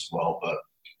daughters as well. But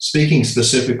speaking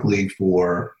specifically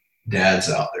for dads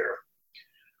out there,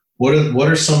 what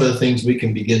are some of the things we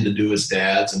can begin to do as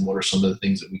dads, and what are some of the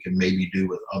things that we can maybe do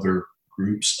with other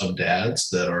groups of dads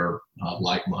that are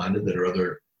like-minded, that are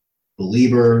other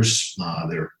believers,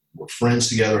 we're friends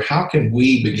together? How can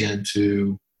we begin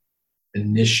to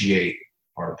initiate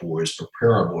our boys,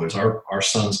 prepare our boys? Our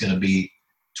son's going to be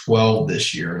 12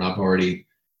 this year, and I've already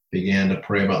began to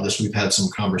pray about this. We've had some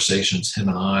conversations, him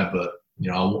and I, but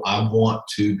I want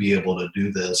to be able to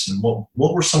do this. And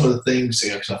what were some of the things,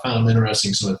 because I found them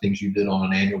interesting, some of the things you did on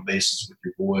an annual basis with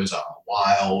your boys out in the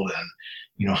wild, and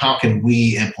how can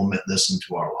we implement this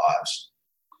into our lives?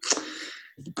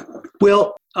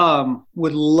 Well,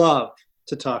 would love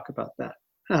to talk about that.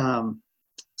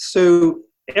 So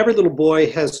every little boy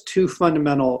has two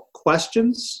fundamental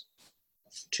questions,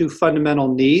 two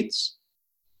fundamental needs.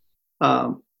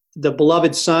 The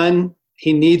beloved son,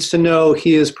 he needs to know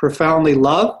he is profoundly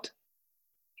loved.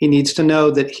 He needs to know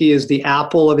that he is the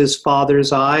apple of his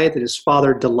father's eye, that his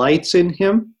father delights in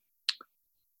him.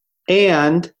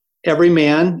 And every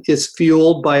man is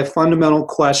fueled by a fundamental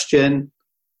question: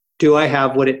 do I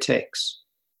have what it takes?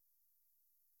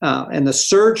 And the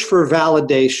search for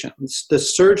validation, the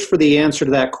search for the answer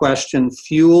to that question,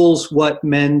 fuels what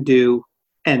men do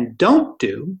and don't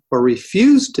do or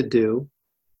refuse to do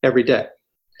every day.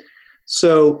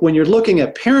 So when you're looking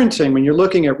at parenting, when you're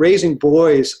looking at raising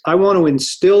boys, I want to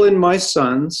instill in my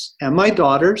sons and my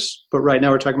daughters, but right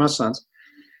now we're talking about sons,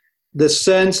 the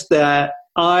sense that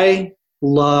I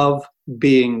love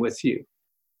being with you.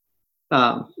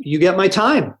 You get my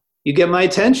time. You get my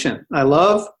attention. I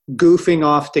love goofing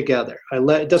off together.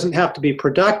 It doesn't have to be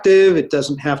productive. It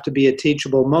doesn't have to be a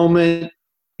teachable moment.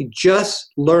 He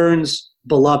just learns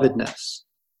belovedness,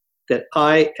 that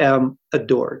I am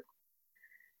adored.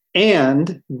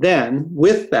 And then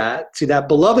with that, see, that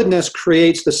belovedness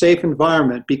creates the safe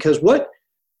environment, because what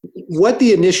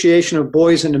the initiation of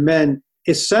boys into men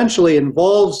essentially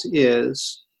involves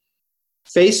is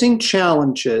facing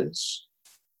challenges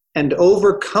and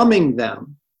overcoming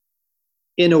them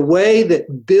in a way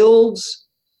that builds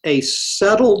a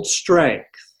settled strength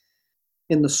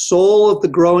in the soul of the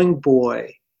growing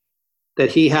boy,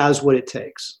 that he has what it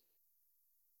takes.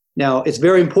 Now, it's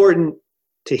very important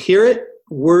to hear it.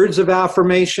 Words of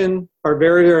affirmation are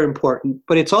very, very important,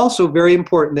 but it's also very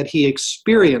important that he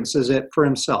experiences it for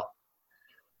himself.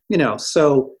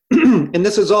 So, and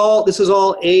this is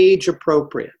all age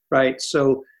appropriate, right?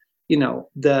 So,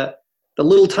 the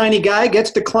little tiny guy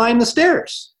gets to climb the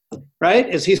stairs, right?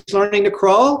 As he's learning to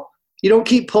crawl, you don't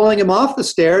keep pulling him off the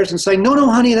stairs and saying, no,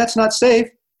 honey, that's not safe.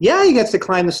 Yeah, he gets to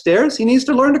climb the stairs. He needs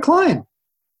to learn to climb.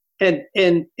 And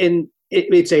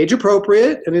it's age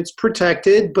appropriate and it's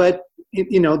protected, but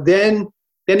then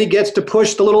he gets to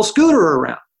push the little scooter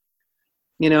around,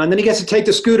 and then he gets to take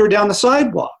the scooter down the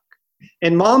sidewalk,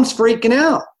 and mom's freaking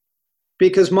out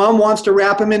because mom wants to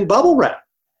wrap him in bubble wrap,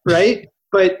 right?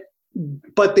 But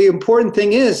But the important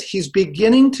thing is he's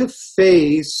beginning to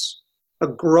face a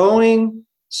growing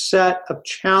set of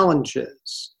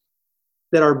challenges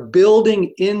that are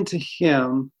building into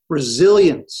him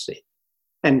resiliency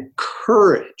and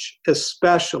courage,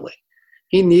 especially.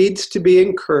 He needs to be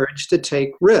encouraged to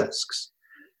take risks.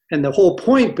 And the whole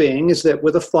point being is that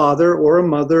with a father or a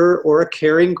mother or a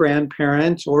caring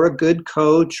grandparent or a good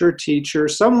coach or teacher,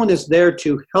 someone is there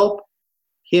to help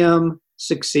him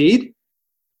succeed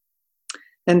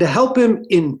and to help him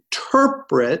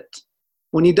interpret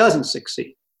when he doesn't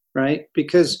succeed, right?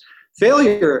 Because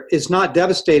failure is not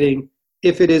devastating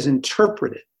if it is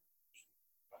interpreted.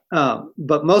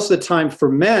 But most of the time for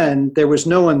men, there was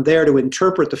no one there to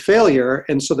interpret the failure.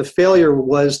 And so the failure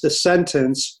was the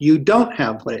sentence, you don't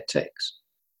have what it takes.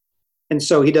 And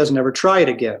so he doesn't ever try it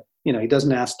again. You know, he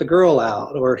doesn't ask the girl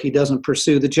out, or he doesn't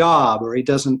pursue the job, or he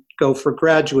doesn't go for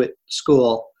graduate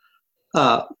school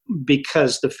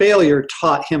because the failure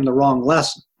taught him the wrong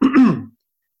lesson.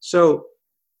 So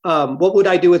what would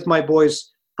I do with my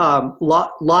boys?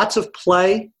 Lots of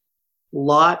play.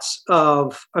 Lots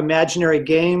of imaginary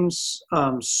games.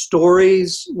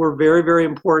 Stories were very, very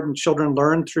important. Children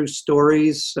learn through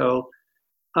stories. So,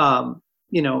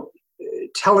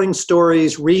 telling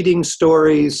stories, reading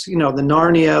stories, the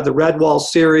Narnia, the Redwall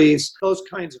series, those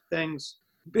kinds of things,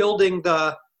 building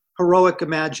the heroic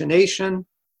imagination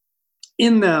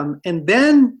in them. And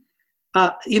then,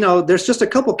 there's just a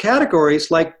couple categories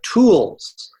like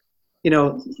tools.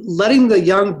 Letting the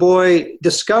young boy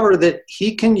discover that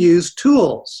he can use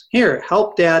tools. Here,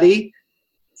 help daddy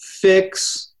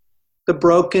fix the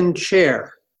broken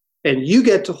chair. And you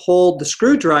get to hold the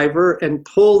screwdriver and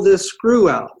pull this screw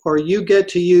out, or you get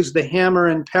to use the hammer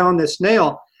and pound this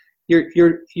nail.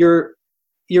 You're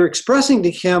expressing to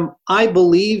him, I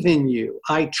believe in you.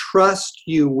 I trust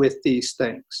you with these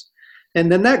things.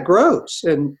 And then that grows.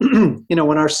 And,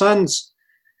 when our sons,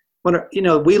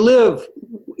 we live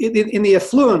in the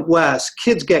affluent West,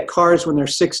 kids get cars when they're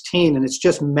 16, and it's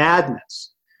just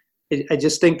madness. I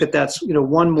just think that's,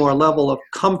 one more level of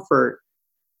comfort.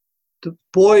 The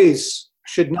boys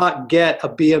should not get a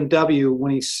BMW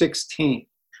when he's 16.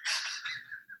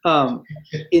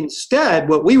 Instead,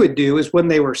 what we would do is when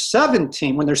they were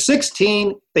 17, when they're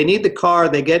 16, they need the car,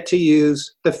 they get to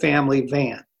use the family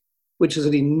van, which is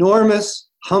an enormous,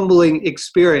 humbling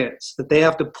experience that they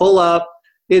have to pull up,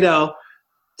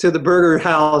 to the burger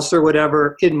house or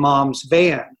whatever in mom's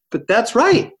van. But that's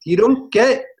right. You don't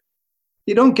get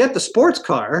the sports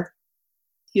car,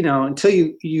 until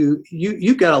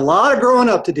you got a lot of growing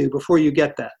up to do before you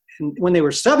get that. And when they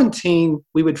were 17,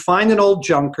 we would find an old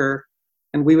junker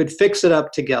and we would fix it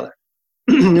up together.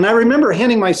 And I remember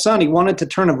handing my son, he wanted to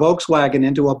turn a Volkswagen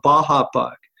into a Baja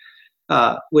Bug.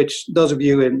 Which those of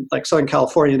you in like Southern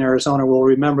California and Arizona will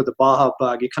remember the Baja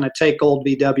Bug. You kind of take old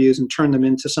VWs and turn them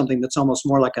into something that's almost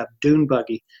more like a dune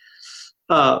buggy.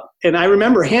 And I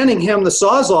remember handing him the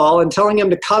Sawzall and telling him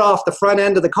to cut off the front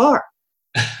end of the car.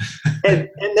 and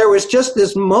there was just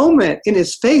this moment in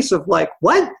his face of like,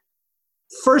 what?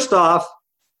 First off,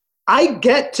 I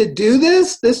get to do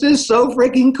this? This is so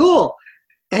freaking cool.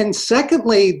 And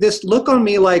secondly, this look on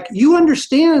me like, you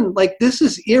understand, like this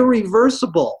is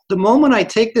irreversible. The moment I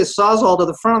take this Sawzall to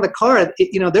the front of the car,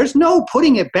 there's no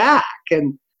putting it back.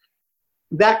 And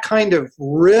that kind of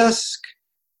risk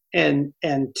and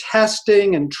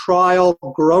testing and trial,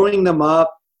 growing them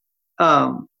up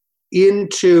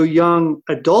into young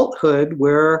adulthood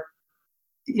where,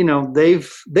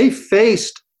 they've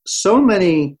faced so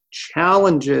many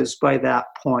challenges by that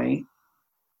point.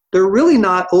 They're really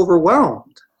not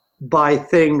overwhelmed by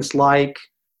things like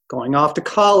going off to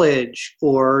college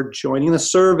or joining the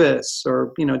service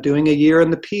or, doing a year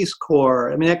in the Peace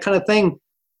Corps. I mean, that kind of thing.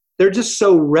 They're just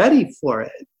so ready for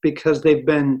it because they've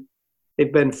been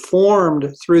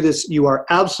formed through this. You are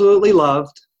absolutely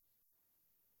loved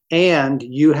and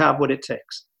you have what it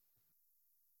takes.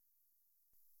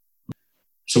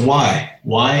 So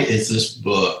why is this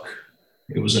book,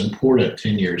 it was important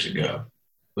 10 years ago,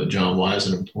 but John, why is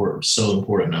it so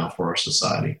important now for our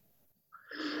society?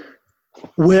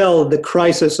 Well, the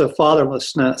crisis of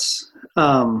fatherlessness.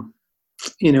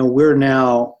 We're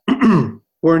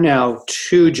now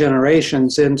 2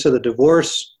 generations into the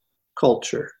divorce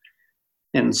culture,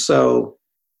 and so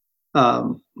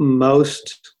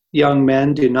most young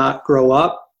men do not grow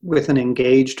up with an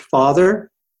engaged father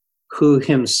who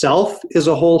himself is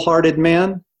a wholehearted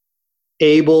man,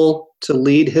 able to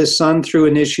lead his son through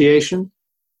initiation.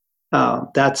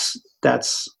 That's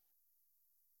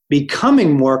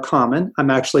becoming more common. I'm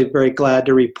actually very glad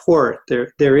to report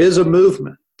there is a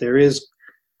movement.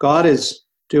 God is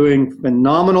doing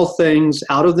phenomenal things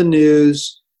out of the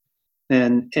news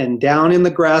and down in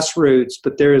the grassroots,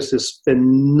 but there is this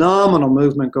phenomenal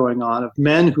movement going on of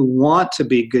men who want to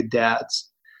be good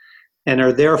dads and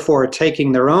are therefore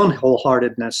taking their own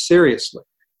wholeheartedness seriously.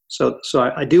 So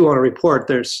I do want to report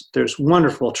there's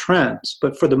wonderful trends,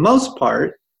 but for the most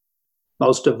part,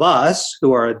 most of us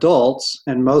who are adults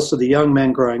and most of the young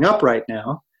men growing up right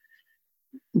now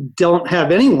don't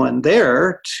have anyone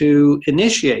there to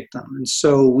initiate them. And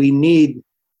so we need,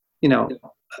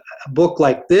 a book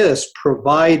like this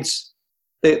provides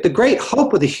the great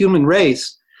hope of the human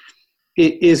race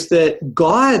is that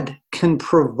God can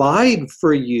provide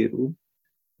for you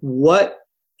what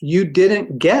you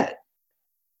didn't get.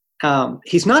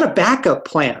 He's not a backup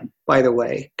plan, by the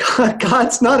way.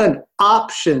 God's not an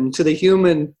option to the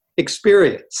human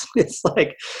experience. It's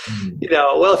like,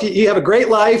 well, if you have a great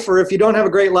life, or if you don't have a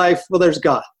great life, well, there's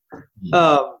God.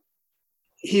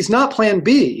 He's not plan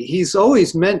B. He's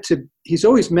always meant to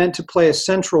play a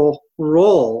central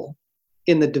role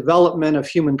in the development of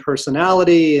human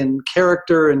personality and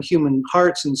character and human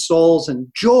hearts and souls and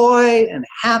joy and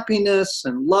happiness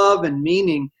and love and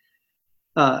meaning.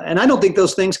 And I don't think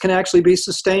those things can actually be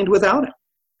sustained without him.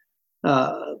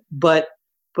 But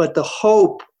the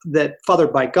hope that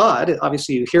fathered by God,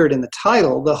 obviously you hear it in the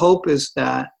title, the hope is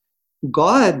that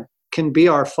God can be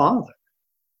our Father.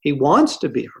 He wants to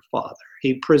be our Father.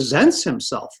 He presents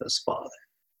himself as Father.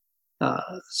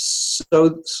 So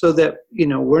that,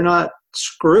 we're not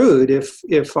screwed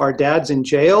if our dad's in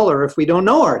jail or if we don't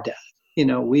know our dad,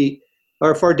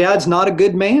 or if our dad's not a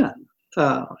good man.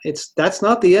 That's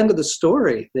not the end of the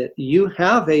story, that you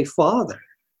have a Father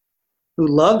who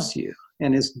loves you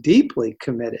and is deeply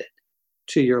committed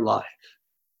to your life.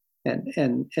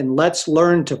 And let's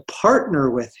learn to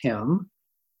partner with him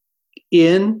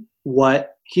in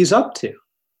what he's up to.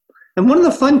 And one of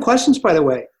the fun questions, by the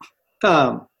way,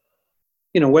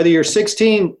 whether you're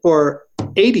 16 or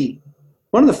 80,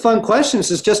 one of the fun questions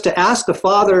is just to ask the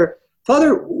Father,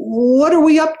 what are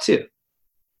we up to?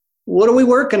 What are we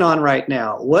working on right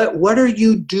now? What are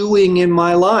you doing in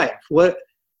my life?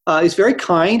 He's very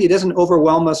kind. He doesn't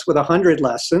overwhelm us with 100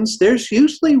 lessons. There's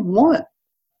usually one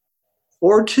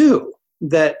or two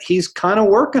that he's kind of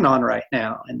working on right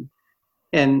now.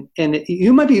 And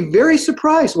you might be very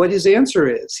surprised what his answer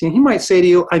is. He might say to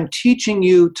you, I'm teaching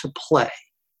you to play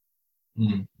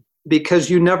because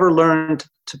you never learned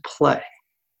to play.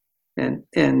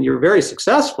 And you're very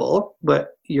successful,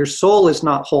 but your soul is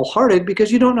not wholehearted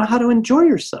because you don't know how to enjoy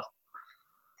yourself.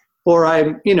 Or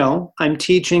I'm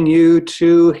teaching you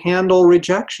to handle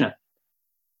rejection.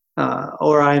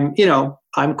 Or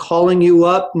I'm calling you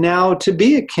up now to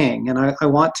be a king, and I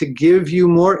want to give you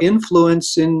more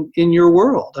influence in your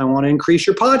world. I want to increase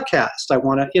your podcast. I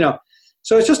want to,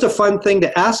 so it's just a fun thing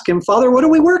to ask him, Father, what are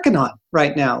we working on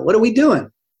right now? What are we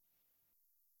doing?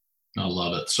 I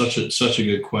love it. Such a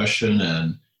good question.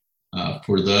 And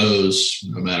for those,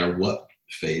 no matter what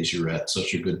phase you're at,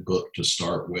 such a good book to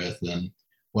start with. And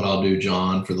what I'll do,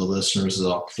 John, for the listeners, is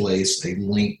I'll place a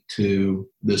link to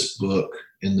this book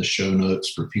in the show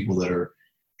notes for people that are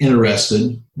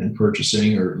interested in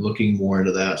purchasing or looking more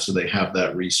into that, so they have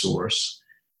that resource.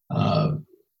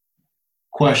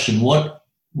 Question,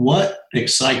 what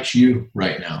excites you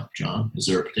right now, John? Is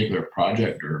there a particular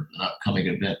project or an upcoming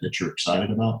event that you're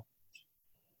excited about?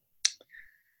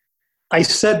 I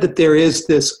said that there is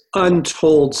this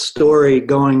untold story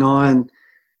going on.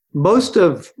 Most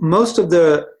of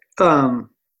the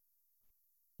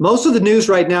news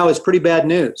right now is pretty bad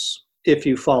news if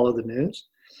you follow the news,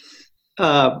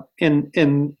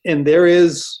 and there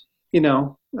is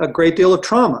a great deal of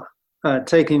trauma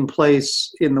taking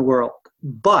place in the world.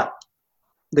 But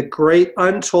the great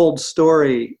untold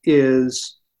story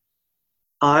is,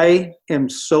 I am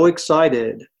so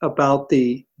excited about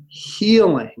the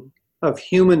healing of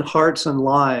human hearts and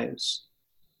lives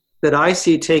that I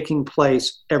see taking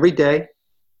place every day,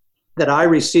 that I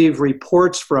receive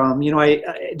reports from. I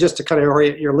just to kind of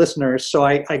orient your listeners, so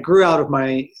I grew out of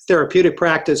my therapeutic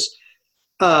practice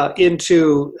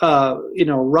into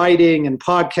writing and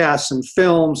podcasts and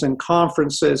films and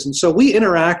conferences, and so we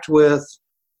interact with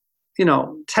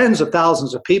tens of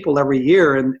thousands of people every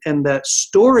year, and the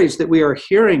stories that we are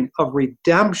hearing of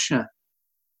redemption,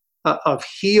 of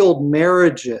healed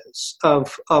marriages,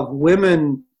 of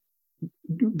women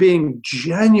being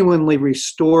genuinely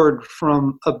restored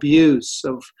from abuse,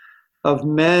 of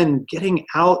men getting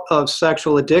out of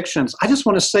sexual addictions. I just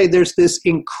want to say there's this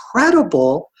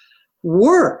incredible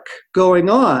work going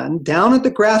on down at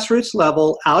the grassroots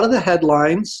level, out of the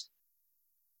headlines,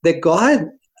 that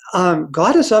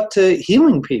God is up to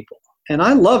healing people. And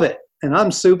I love it. And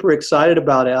I'm super excited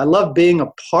about it. I love being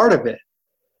a part of it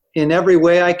in every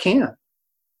way I can.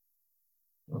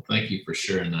 Well, thank you for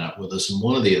sharing that with us. And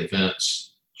one of the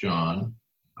events, John,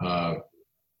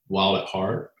 Wild at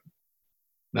Heart,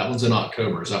 that one's in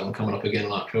October. Is that one coming up again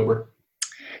in October?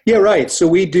 Yeah, right. So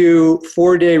we do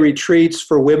 4-day retreats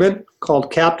for women called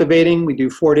Captivating. We do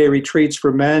 4-day retreats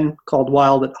for men called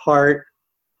Wild at Heart.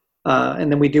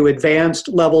 And then we do advanced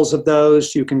levels of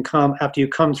those. You can come, after you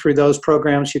come through those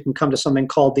programs, you can come to something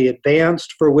called the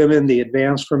Advanced for women, the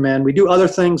Advanced for men. We do other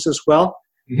things as well.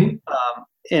 Mm-hmm.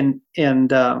 And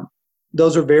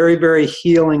those are very, very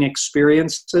healing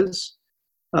experiences.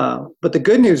 But the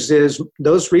good news is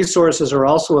those resources are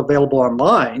also available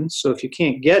online. So if you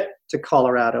can't get to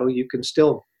Colorado, you can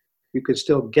still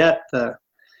get the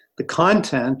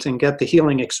content and get the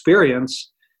healing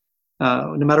experience,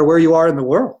 no matter where you are in the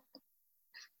world.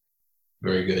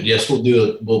 Very good. Yes,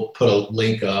 we'll put a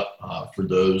link up for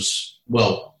those,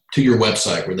 to your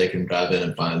website where they can dive in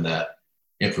and find that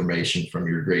information from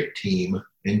your great team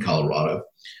in Colorado.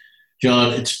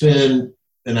 John, it's been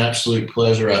an absolute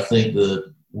pleasure. I think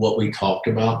what we talked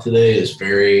about today is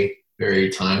very,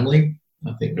 very timely.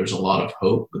 I think there's a lot of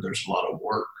hope, but there's a lot of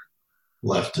work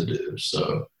left to do.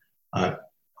 So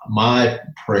my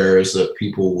prayer is that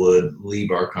people would leave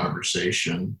our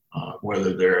conversation,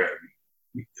 whether they're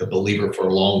a believer for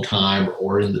a long time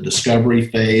or in the discovery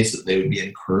phase, that they would be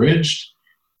encouraged,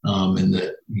 and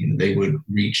that they would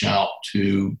reach out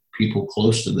to people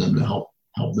close to them to help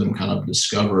them kind of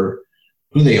discover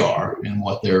who they are and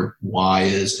what their why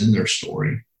is in their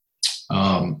story.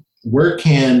 Where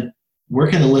can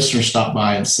the listener stop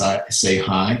by and say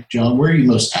hi? John, where are you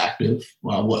most active?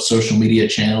 What social media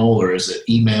channel, or is it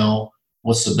email?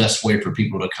 What's the best way for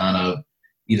people to kind of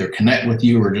either connect with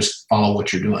you or just follow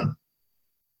what you're doing?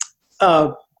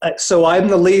 So I'm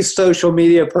the least social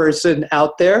media person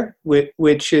out there,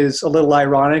 which is a little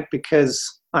ironic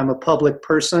because I'm a public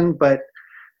person. But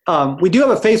we do have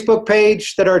a Facebook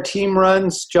page that our team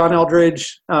runs, John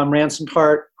Eldredge, Ransomed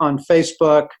Heart on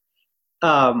Facebook.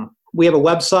 We have a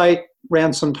website,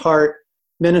 Ransomed Heart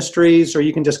Ministries, or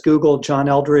you can just Google John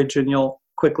Eldredge and you'll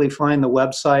quickly find the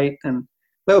website. And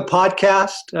we have a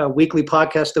podcast, a weekly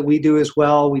podcast that we do as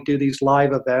well. We do these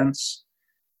live events.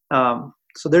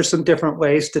 So there's some different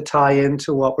ways to tie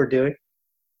into what we're doing.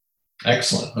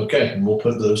 Excellent. Okay. And we'll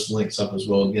put those links up as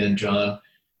well. Again, John,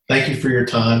 thank you for your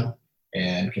time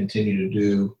and continue to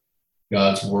do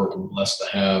God's work. We're blessed to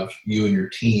have you and your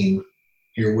team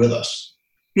here with us.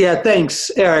 Yeah,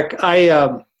 thanks, Eric.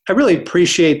 I really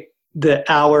appreciate the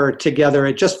hour together.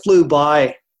 It just flew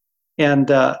by.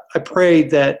 And I pray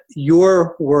that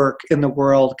your work in the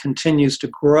world continues to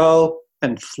grow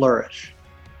and flourish.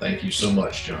 Thank you so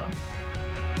much, John.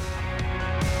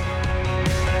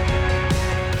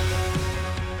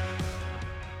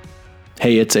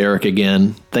 Hey, it's Eric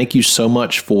again. Thank you so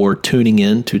much for tuning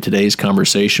in to today's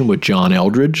conversation with John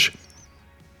Eldredge.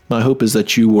 My hope is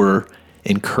that you were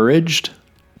encouraged,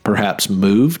 perhaps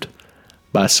moved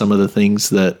by some of the things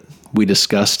that we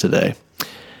discussed today.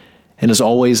 And as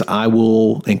always, I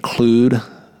will include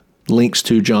links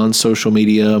to John's social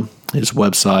media, his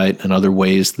website, and other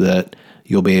ways that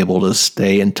you'll be able to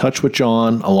stay in touch with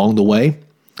John along the way.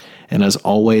 And as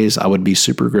always, I would be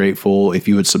super grateful if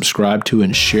you would subscribe to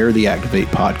and share the Activate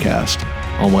podcast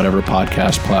on whatever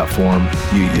podcast platform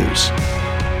you use.